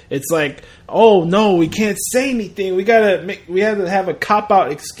bullshit, it's like, oh no, we can't say anything. We have to have a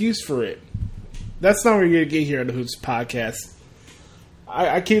cop-out excuse for it. That's not what you're going to get here on the Hoots podcast.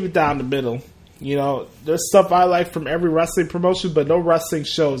 I keep it down the middle. There's stuff I like from every wrestling promotion, but no wrestling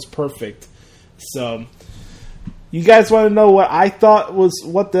show is perfect. So, you guys want to know what I thought was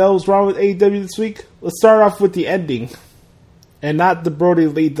what the hell was wrong with AEW this week? Let's start off with the ending. And not the Brody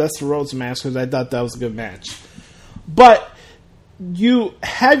Lee Dustin Rhodes match, because I thought that was a good match. But, you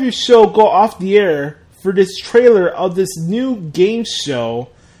have your show go off the air for this trailer of this new game show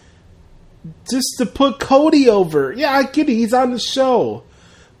just to put Cody over. Yeah, I get it, he's on the show.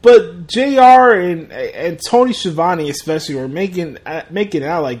 But JR and Tony Schiavone especially were making it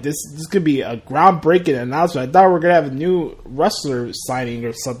out like this could be a groundbreaking announcement. I thought we were going to have a new wrestler signing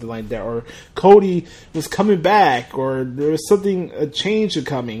or something like that, or Cody was coming back, or there was a change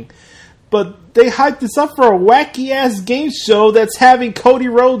coming. But they hyped this up for a wacky-ass game show that's having Cody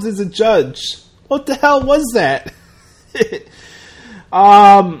Rhodes as a judge. What the hell was that?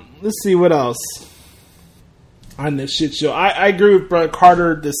 Let's see what else on this shit show. I agree with Brett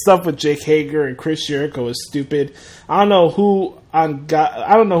Carter. The stuff with Jake Hager and Chris Jericho is stupid. I don't know who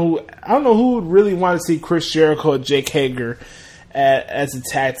would really want to see Chris Jericho and Jake Hager as a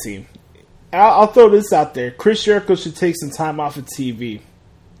tag team. I'll throw this out there. Chris Jericho should take some time off of TV.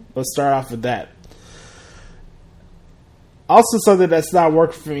 Let's start off with that. Also, something that's not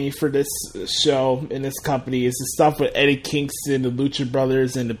working for me for this show and this company is the stuff with Eddie Kingston, the Lucha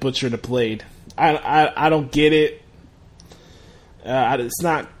Brothers, and the Butcher and the Blade. I don't get it. It's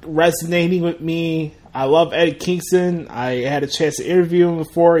not resonating with me. I love Eddie Kingston. I had a chance to interview him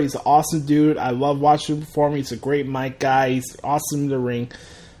before. He's an awesome dude. I love watching him perform. He's a great mic guy. He's awesome in the ring.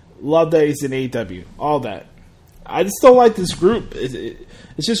 Love that he's in AEW. All that. I just don't like this group.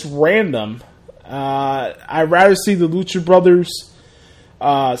 It's just random. I'd rather see the Lucha Brothers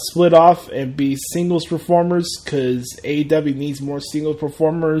split off and be singles performers because AEW needs more singles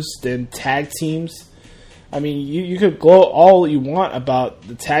performers than tag teams. I mean, you could gloat all you want about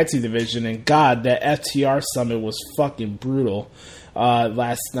the tag team division, and God, that FTR summit was fucking brutal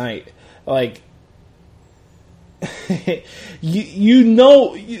last night. Like, it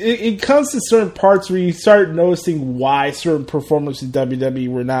comes to certain parts where you start noticing why certain performers in WWE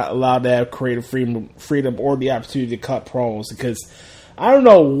were not allowed to have creative freedom or the opportunity to cut promos, because I don't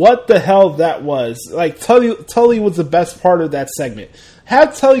know what the hell that was. Like, Tully was the best part of that segment.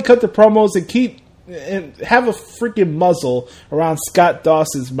 Have Tully cut the promos and have a freaking muzzle around Scott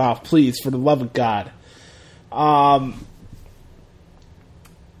Dawson's mouth, please, for the love of God.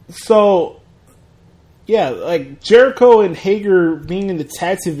 Yeah, like Jericho and Hager being in the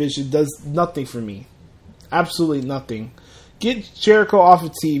tag division does nothing for me. Absolutely nothing. Get Jericho off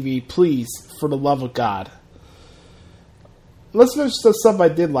of TV, please, for the love of God. Let's finish the stuff I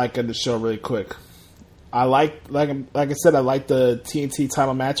did like on the show really quick. I like I said, I liked the TNT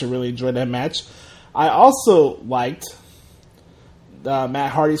title match. I really enjoyed that match. I also liked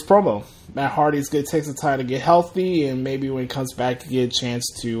Matt Hardy's promo. Matt Hardy's going to take some time to get healthy, and maybe when he comes back, to get a chance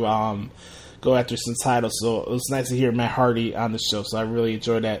to go after some titles. So it was nice to hear Matt Hardy on the show, so I really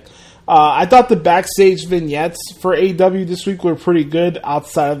enjoyed that. I thought the backstage vignettes for AEW this week were pretty good,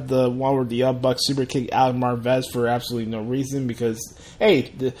 outside of the one where the Young Bucks super kicked Alex Marvez for absolutely no reason, because,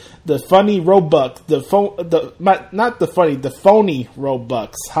 hey, the funny Roebuck, the phony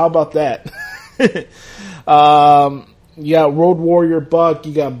Roebucks. How about that? You got Road Warrior Buck,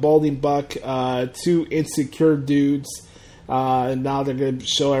 you got Balding Buck, two insecure dudes, and now they're going to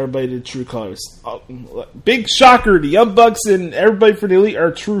show everybody the true colors. Big shocker, the Young Bucks and everybody for the Elite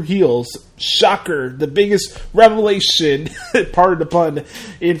are true heels. Shocker, the biggest revelation, pardon the pun,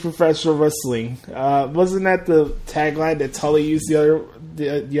 in professional wrestling. Wasn't that the tagline that Tully used the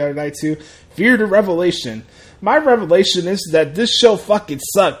other night too? Fear the revelation. My revelation is that this show fucking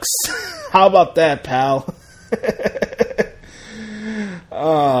sucks. How about that, pal?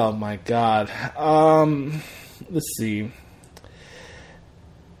 Oh my God. Let's see.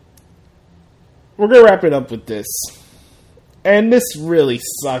 We're going to wrap it up with this. And this really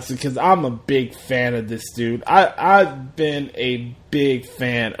sucks because I'm a big fan of this dude. I've been a big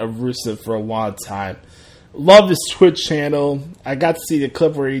fan of Rusev for a long time. Love his Twitch channel. I got to see the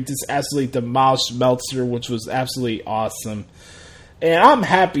clip where he just absolutely demolished Meltzer, which was absolutely awesome. And I'm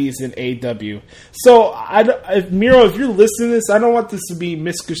happy he's in AEW. So, Miro, if you're listening to this, I don't want this to be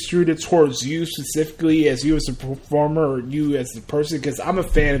misconstrued towards you specifically, as you as a performer or you as a person, because I'm a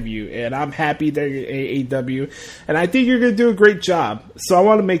fan of you, and I'm happy that you're in AEW, and I think you're going to do a great job. So I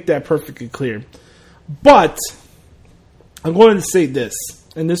want to make that perfectly clear. But I'm going to say this,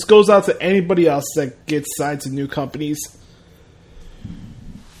 and this goes out to anybody else that gets signed to new companies,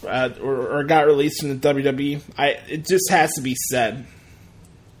 or got released from the WWE. It just has to be said.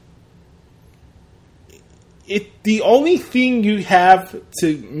 The only thing you have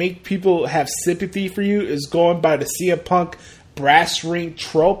to make people have sympathy for you is going by the CM Punk brass ring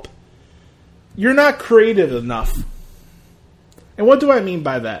trope. You're not creative enough. And what do I mean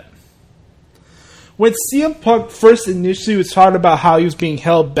by that? When CM Punk first initially was talking about how he was being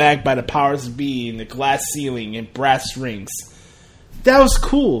held back by the powers that be and the glass ceiling and brass rings, that was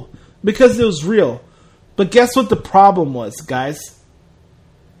cool because it was real. But guess what the problem was, guys?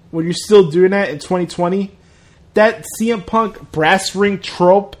 When you're still doing that in 2020, that CM Punk brass ring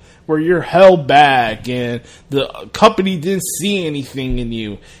trope where you're held back and the company didn't see anything in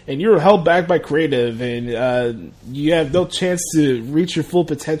you and you're held back by creative and you have no chance to reach your full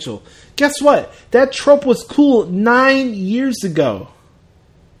potential. Guess what? That trope was cool 9 years ago.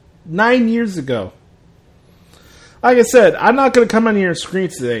 9 years ago. Like I said, I'm not going to come on here and scream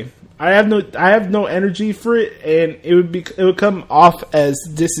today. I have no energy for it, and it would come off as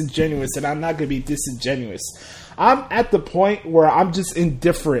disingenuous, and I'm not going to be disingenuous. I'm at the point where I'm just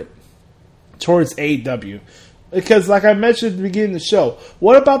indifferent towards AEW. Because like I mentioned at the beginning of the show,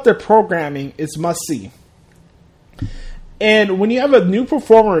 what about their programming is must-see? And when you have a new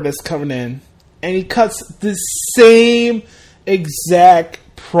performer that's coming in, and he cuts the same exact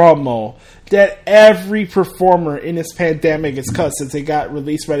promo that every performer in this pandemic has cut since they got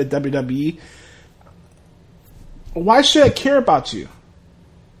released by the WWE, why should I care about you?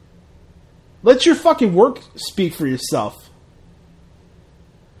 Let your fucking work speak for yourself.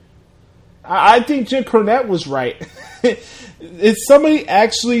 I think Jim Cornette was right. If somebody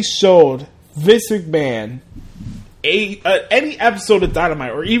actually showed Vince McMahon any episode of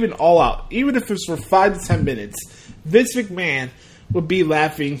Dynamite, or even All Out, even if it's for 5 to 10 minutes, Vince McMahon would be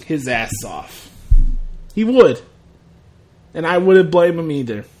laughing his ass off. He would. And I wouldn't blame him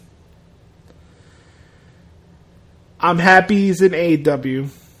either. I'm happy he's in AEW.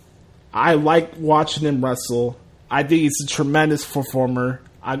 I like watching him wrestle. I think he's a tremendous performer.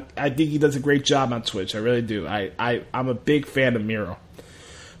 I think he does a great job on Twitch. I really do. I'm a big fan of Miro.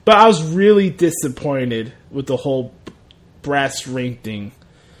 But I was really disappointed with the whole brass ring thing.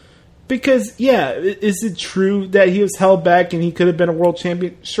 Because, yeah, is it true that he was held back and he could have been a world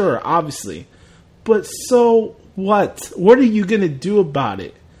champion? Sure, obviously. But so what? What are you going to do about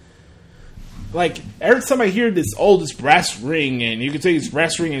it? Like, every time I hear this brass ring, and you can take this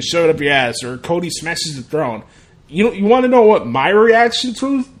brass ring and shove it up your ass, or Cody smashes the throne, you want to know what my reaction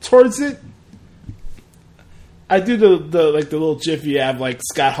towards it? I do the little gif you have, like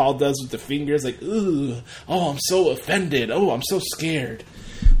Scott Hall does with the fingers, like, ooh, oh, I'm so offended, oh, I'm so scared.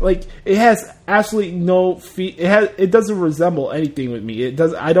 Like, it has absolutely no it doesn't resemble anything with me.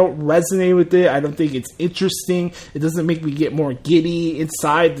 I don't resonate with it. I don't think it's interesting. It doesn't make me get more giddy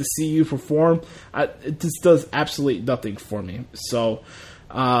inside to see you perform. It just does absolutely nothing for me. So,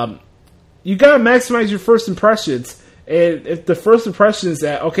 you gotta maximize your first impressions. And if the first impression is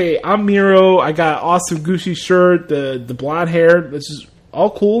that, okay, I'm Miro, I got an awesome Gucci shirt, the blonde hair, this is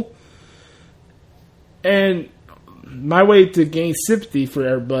all cool. And my way to gain sympathy for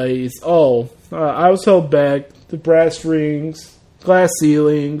everybody is, I was held back, the brass rings, glass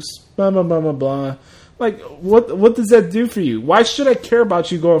ceilings, blah, blah, blah, blah, blah. Like, what does that do for you? Why should I care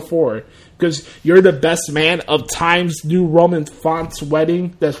about you going forward? Because you're the best man of Times New Roman Font's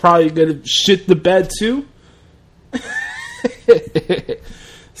wedding that's probably going to shit the bed too?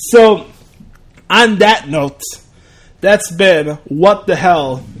 So, on that note, that's been What the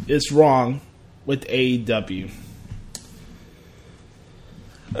Hell is Wrong with AEW.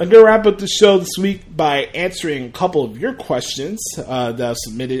 I'm going to wrap up the show this week by answering a couple of your questions that I've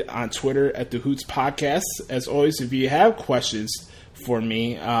submitted on Twitter at the Hoots Podcast. As always, if you have questions for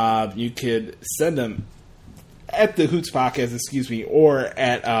me, you could send them at the Hoots Podcast, or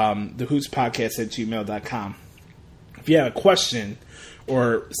at the Hoots Podcast at gmail.com. If you have a question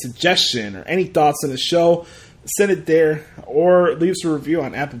or suggestion or any thoughts on the show, send it there, or leave us a review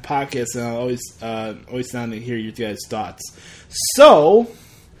on Apple Podcasts, and I'm always down to hear your guys' thoughts. So,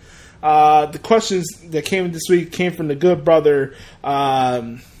 the questions that came in this week came from the good brother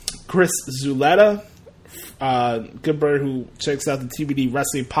Chris Zuleta, good brother who checks out the TBD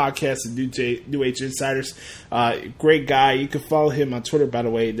Wrestling Podcast and New Age Insiders. Great guy. You can follow him on Twitter, by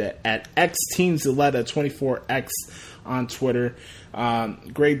the way, at XTeamZuleta24X on Twitter.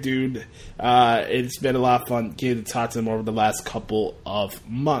 Great dude. It's been a lot of fun getting to talk to him over the last couple of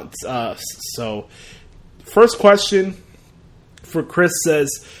months. So, first question for Chris says,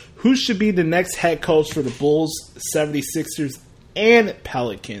 who should be the next head coach for the Bulls, 76ers, and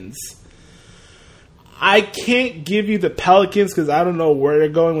Pelicans? I can't give you the Pelicans because I don't know where they're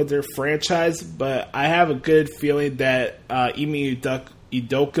going with their franchise, but I have a good feeling that Ime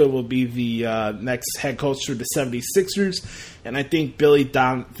Udoka will be the next head coach for the 76ers, and I think Billy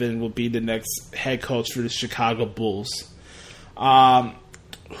Donovan will be the next head coach for the Chicago Bulls.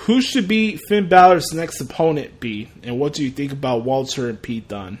 Who should be Finn Balor's next opponent be, and what do you think about Walter and Pete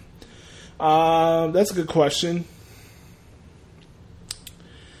Dunne? That's a good question.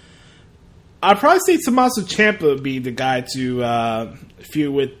 I'd probably say Tommaso Ciampa would be the guy to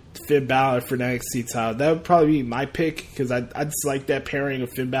feud with Finn Balor for the NXT title. That would probably be my pick because I just like that pairing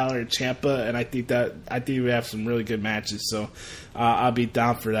of Finn Balor and Ciampa, and I think we have some really good matches. So I'll be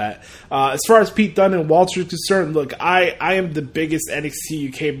down for that. As far as Pete Dunne and Walter is concerned, look, I am the biggest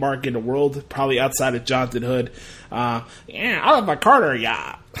NXT UK mark in the world, probably outside of Jonathan Hood. Oliver Carter,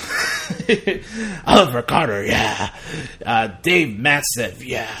 yeah. Oliver Carter, yeah. Dave Mastiff,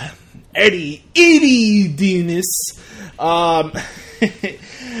 yeah. Eddie Dennis.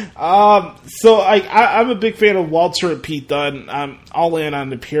 I'm a big fan of Walter and Pete Dunne. I'm all in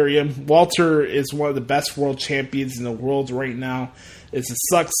on Imperium. Walter is one of the best world champions in the world right now. It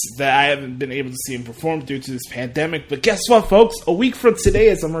sucks that I haven't been able to see him perform due to this pandemic. But guess what, folks? A week from today,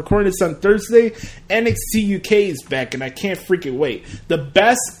 as I'm recording this on Thursday, NXT UK is back, and I can't freaking wait. The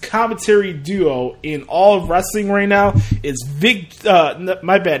best commentary duo in all of wrestling right now is It's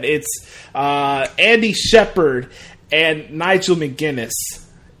Andy Shepherd and Nigel McGuinness.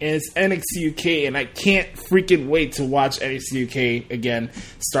 And it's NXT UK, and I can't freaking wait to watch NXT UK again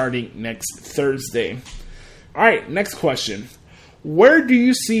starting next Thursday. All right, next question. Where do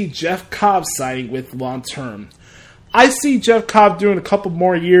you see Jeff Cobb signing with long term? I see Jeff Cobb doing a couple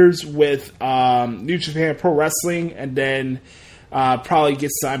more years with New Japan Pro Wrestling, and then probably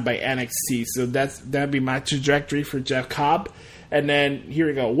get signed by NXT. So that'd be my trajectory for Jeff Cobb. And then here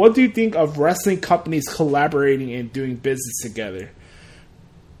we go. What do you think of wrestling companies collaborating and doing business together?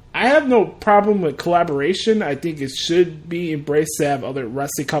 I have no problem with collaboration. I think it should be embraced to have other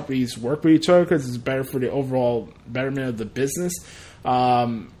wrestling companies work with each other because it's better for the overall betterment of the business.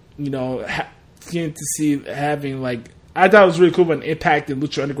 Getting to see having I thought it was really cool when Impact and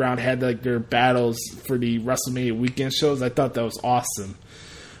Lucha Underground had their battles for the WrestleMania weekend shows. I thought that was awesome.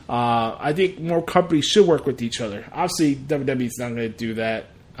 I think more companies should work with each other. Obviously, WWE's not going to do that,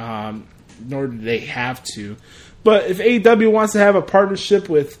 nor do they have to. But if AEW wants to have a partnership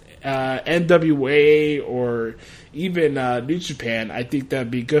with NWA or even New Japan, I think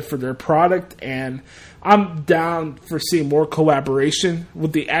that'd be good for their product. And I'm down for seeing more collaboration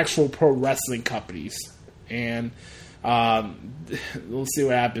with the actual pro wrestling companies. And we'll see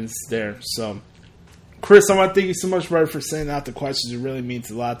what happens there. So, Chris, I want to thank you so much, brother, for sending out the questions. It really means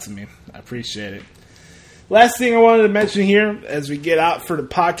a lot to me. I appreciate it. Last thing I wanted to mention here as we get out for the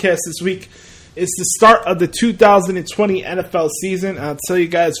podcast this week, it's the start of the 2020 NFL season. I'll tell you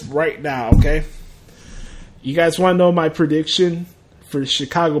guys right now, okay? You guys want to know my prediction for the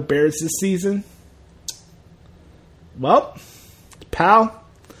Chicago Bears this season? Well, pal,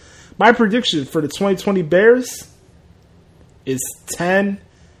 my prediction for the 2020 Bears is 10-6.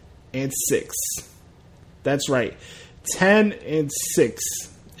 That's right. 10-6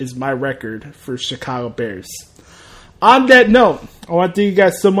 is my record for Chicago Bears. On that note, I want to thank you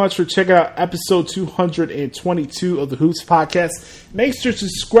guys so much for checking out episode 222 of the Hoots podcast. Make sure to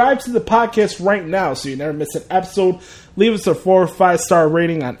subscribe to the podcast right now so you never miss an episode. Leave us a 4 or 5 star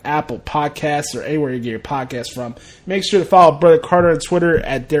rating on Apple Podcasts or anywhere you get your podcast from. Make sure to follow Brother Carter on Twitter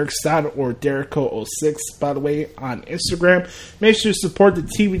at Derek Stein or Derrico06, by the way, on Instagram. Make sure to support the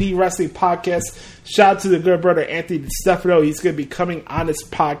TBD Wrestling Podcast. Shout out to the good brother Anthony DiStefano. He's going to be coming on this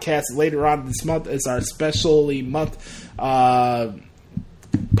podcast later on this month as our specially month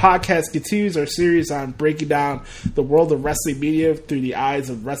podcast continues our series on breaking down the world of wrestling media through the eyes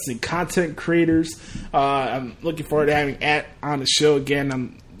of wrestling content creators. I'm looking forward to having Ant on the show again.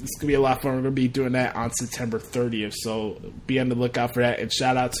 It's going to be a lot of fun. We're going to be doing that on September 30th, so be on the lookout for that. And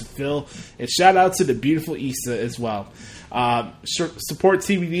shout out to Phil, and shout out to the beautiful Issa as well. Support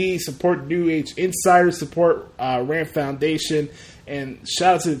TBD, support New Age Insider, support RANT Foundation, and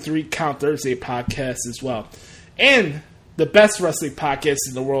shout out to the 3 Count Thursday podcast as well. And the best wrestling podcast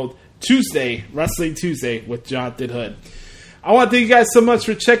in the world, Wrestling Tuesday with Jonathan Hood. I want to thank you guys so much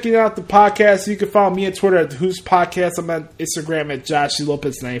for checking out the podcast. You can follow me on Twitter at the Hoots Podcast. I'm on Instagram at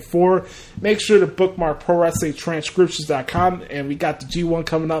JoshyLopez94. Make sure to bookmark ProWrestlingTranscriptions.com. And we got the G1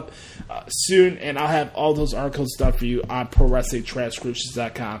 coming up soon, and I'll have all those articles done for you on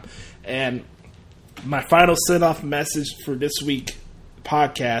ProWrestlingTranscriptions.com. And my final send-off message for this week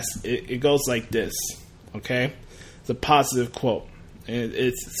podcast, it goes like this, okay? It's a positive quote. And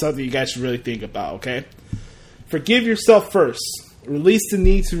it's something you guys should really think about, okay? Forgive yourself first. Release the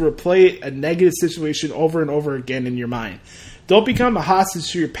need to replay a negative situation over and over again in your mind. Don't become a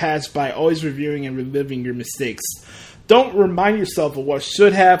hostage to your past by always reviewing and reliving your mistakes. Don't remind yourself of what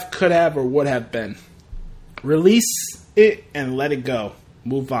should have, could have, or would have been. Release it and let it go.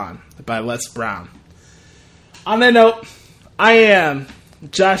 Move on. By Les Brown. On that note, I am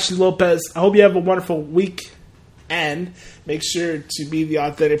Josh Lopez. I hope you have a wonderful week. And make sure to be the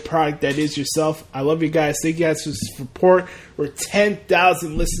authentic product that is yourself. I love you guys. Thank you guys for the support. We're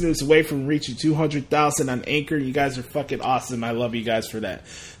 10,000 listeners away from reaching 200,000 on Anchor. You guys are fucking awesome. I love you guys for that.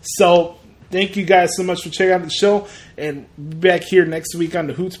 So, thank you guys so much for checking out the show. And we'll be back here next week on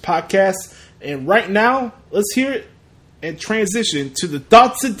the Hoots Podcast. And right now, let's hear it and transition to the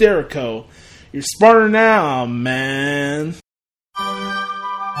Thoughts of Derrico. You're smarter now, man.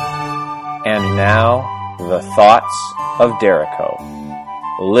 And now, the Thoughts of Derrico.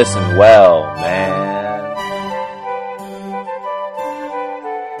 Listen well, man.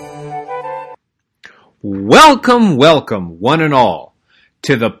 Welcome, welcome, one and all,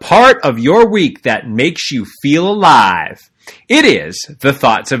 to the part of your week that makes you feel alive. It is The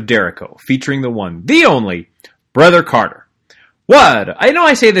Thoughts of Jericho, featuring the one, the only, Brother Carter. I know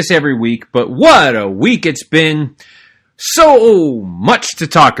I say this every week, but what a week it's been. So much to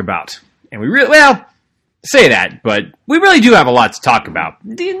talk about. And we say that, but we really do have a lot to talk about.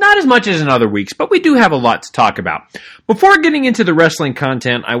 Not as much as in other weeks, but we do have a lot to talk about. Before getting into the wrestling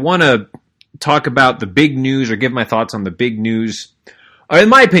content, I want to talk about the big news, or give my thoughts on the big news, or in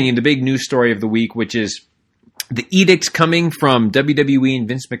my opinion, the big news story of the week, which is the edicts coming from WWE and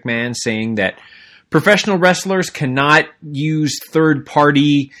Vince McMahon saying that professional wrestlers cannot use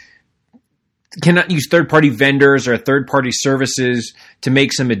third-party vendors or third-party services to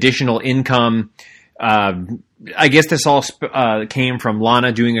make some additional income. I guess this all came from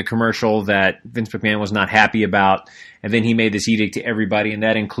Lana doing a commercial that Vince McMahon was not happy about, and then he made this edict to everybody, and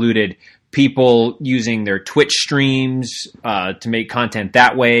that included people using their Twitch streams to make content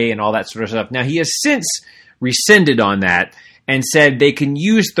that way and all that sort of stuff. Now, he has since rescinded on that and said they can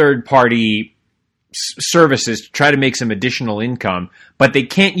use third-party services to try to make some additional income, but they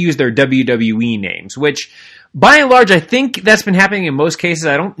can't use their WWE names, which, by and large, I think that's been happening in most cases.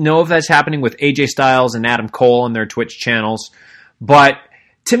 I don't know if that's happening with AJ Styles and Adam Cole on their Twitch channels, but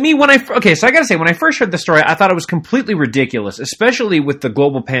to me, so I gotta say, when I first heard the story, I thought it was completely ridiculous, especially with the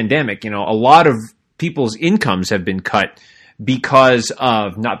global pandemic. You know, a lot of people's incomes have been cut because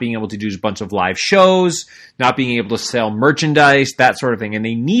of not being able to do a bunch of live shows, not being able to sell merchandise, that sort of thing, and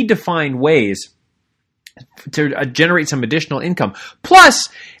they need to find ways to generate some additional income. Plus,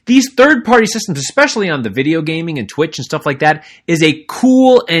 these third-party systems, especially on the video gaming and Twitch and stuff like that, is a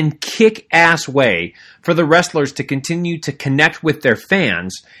cool and kick-ass way for the wrestlers to continue to connect with their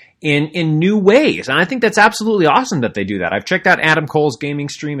fans in new ways. And I think that's absolutely awesome that they do that. I've checked out Adam Cole's gaming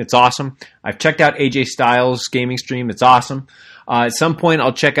stream. It's awesome. I've checked out AJ Styles' gaming stream. It's awesome. At some point,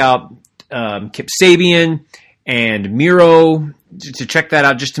 I'll check out Kip Sabian and Miro to check that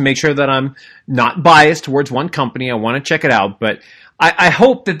out, just to make sure that I'm not biased towards one company. I want to check it out, but I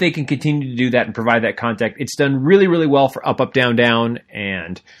hope that they can continue to do that and provide that content. It's done really, really well for Up, Up, Down, Down,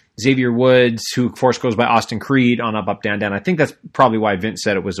 and Xavier Woods, who of course goes by Austin Creed on Up, Up, Down, Down. I think that's probably why Vince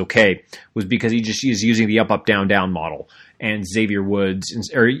said it was okay, was because he just is using the Up, Up, Down, Down model, and Xavier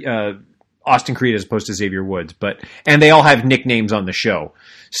Woods, or Austin Creed as opposed to Xavier Woods, and they all have nicknames on the show.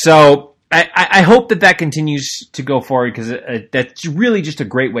 So I hope that continues to go forward, because that's really just a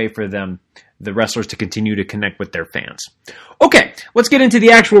great way for them, the wrestlers, to continue to connect with their fans. Okay, let's get into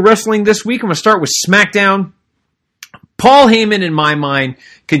the actual wrestling this week. I'm going to start with SmackDown. Paul Heyman, in my mind,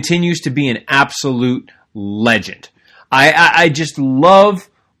 continues to be an absolute legend. I just love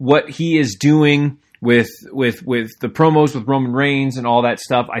what he is doing with the promos with Roman Reigns and all that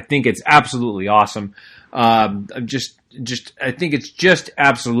stuff. I think it's absolutely awesome. I think it's just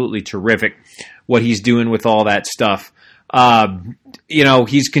absolutely terrific what he's doing with all that stuff.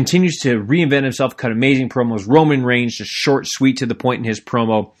 He continues to reinvent himself, cut amazing promos. Roman Reigns, just short, sweet, to the point in his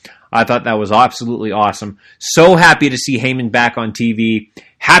promo. I thought that was absolutely awesome. So happy to see Heyman back on TV.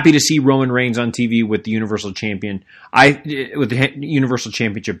 Happy to see Roman Reigns on TV with the Universal Championship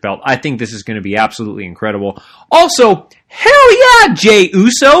belt. I think this is going to be absolutely incredible. Also, hell yeah, Jey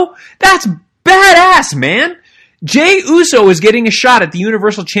Uso. That's badass, man. Jey Uso is getting a shot at the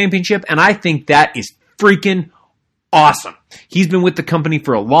Universal Championship, and I think that is freaking awesome. He's been with the company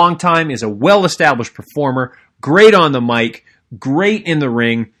for a long time, is a well-established performer, great on the mic, great in the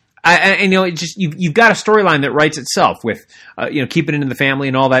ring. You've got a storyline that writes itself with, keeping it in the family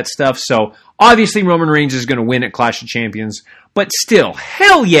and all that stuff. So obviously Roman Reigns is going to win at Clash of Champions, but still,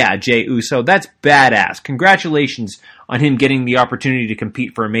 hell yeah, Jey Uso. That's badass. Congratulations on him getting the opportunity to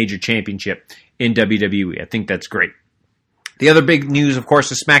compete for a major championship in WWE. I think that's great. The other big news, of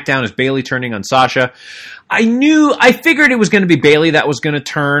course, is SmackDown is Bayley turning on Sasha. I figured it was going to be Bayley that was going to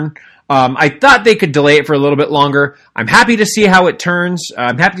turn. I thought they could delay it for a little bit longer. I'm happy to see how it turns.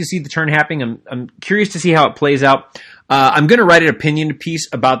 I'm happy to see the turn happening. I'm curious to see how it plays out. I'm going to write an opinion piece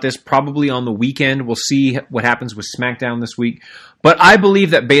about this probably on the weekend. We'll see what happens with SmackDown this week. But I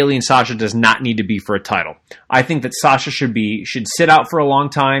believe that Bayley and Sasha does not need to be for a title. I think that Sasha should sit out for a long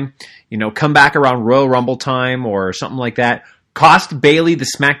time, come back around Royal Rumble time or something like that, cost Bayley the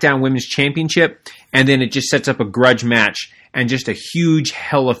SmackDown Women's Championship, and then it just sets up a grudge match and just a huge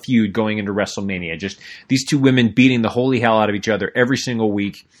hella feud going into WrestleMania. Just these two women beating the holy hell out of each other every single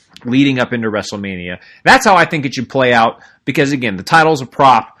week leading up into WrestleMania. That's how I think it should play out, because again, the title's a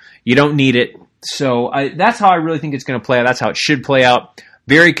prop. You don't need it. So that's how I really think it's going to play out. That's how it should play out.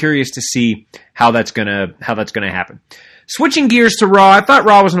 Very curious to see how that's going to happen. Switching gears to Raw, I thought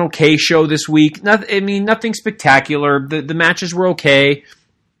Raw was an okay show this week. Nothing spectacular. The matches were okay.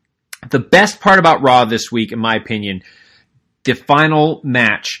 The best part about Raw this week, in my opinion, the final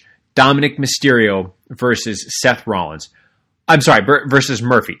match, Dominic Mysterio versus Seth Rollins. I'm sorry, versus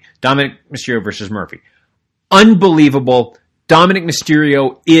Murphy. Dominic Mysterio versus Murphy. Unbelievable. Dominic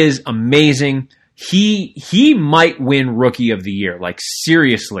Mysterio is amazing. He might win Rookie of the Year. Like,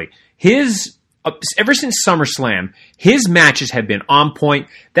 seriously. Ever since SummerSlam, his matches have been on point.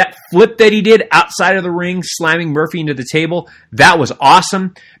 That flip that he did outside of the ring, slamming Murphy into the table, that was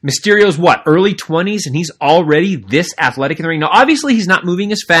awesome. Mysterio's early 20s, and he's already this athletic in the ring. Now, obviously, he's not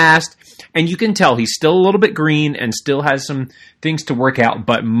moving as fast, and you can tell he's still a little bit green and still has some things to work out,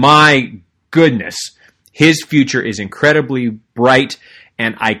 but my goodness, his future is incredibly bright,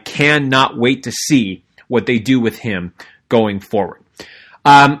 and I cannot wait to see what they do with him going forward.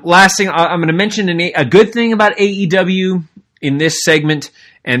 Last thing, I'm going to mention a good thing about AEW in this segment,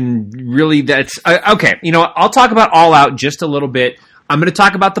 and really that's okay. I'll talk about All Out just a little bit. I'm going to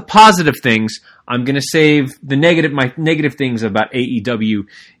talk about the positive things. I'm going to save my negative things about AEW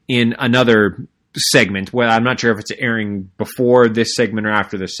in another segment. Well, I'm not sure if it's airing before this segment or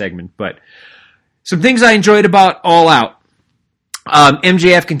after this segment, but some things I enjoyed about All Out.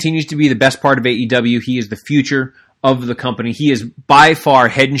 MJF continues to be the best part of AEW. He is the future of the company. He is by far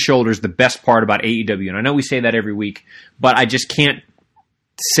head and shoulders the best part about AEW. And I know we say that every week, but I just can't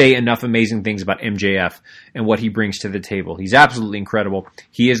say enough amazing things about MJF and what he brings to the table. He's absolutely incredible.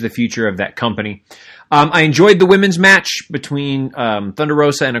 He is the future of that company. I enjoyed the women's match between Thunder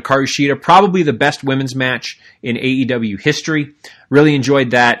Rosa and Hikaru Shida, probably the best women's match in AEW history. Really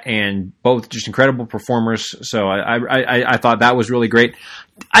enjoyed that, and both just incredible performers. So I thought that was really great.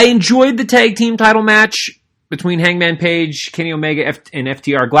 I enjoyed the tag team title match between Hangman Page, Kenny Omega, and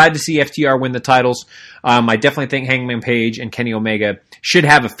FTR. Glad to see FTR win the titles. I definitely think Hangman Page and Kenny Omega should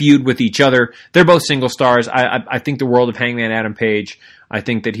have a feud with each other. They're both single stars. I think the world of Hangman Adam Page. I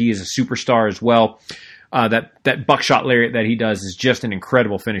think that he is a superstar as well. That buckshot lariat that he does is just an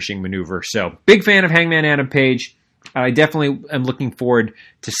incredible finishing maneuver. So, big fan of Hangman Adam Page. I definitely am looking forward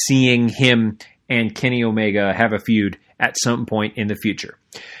to seeing him and Kenny Omega have a feud at some point in the future.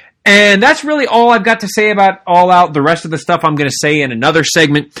 And that's really all I've got to say about All Out. The rest of the stuff I'm going to say in another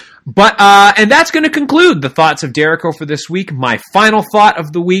segment. But and that's going to conclude the thoughts of Jericho for this week. My final thought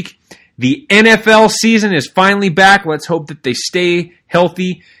of the week: the NFL season is finally back. Let's hope that they stay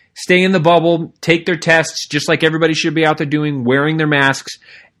healthy, stay in the bubble, take their tests, just like everybody should be out there doing, wearing their masks.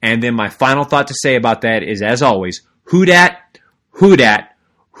 And then my final thought to say about that is, as always, who dat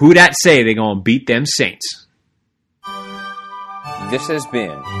say they gonna beat them Saints? This has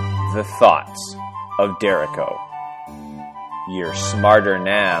been The Thoughts of Jericho. You're smarter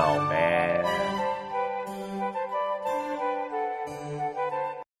now, man.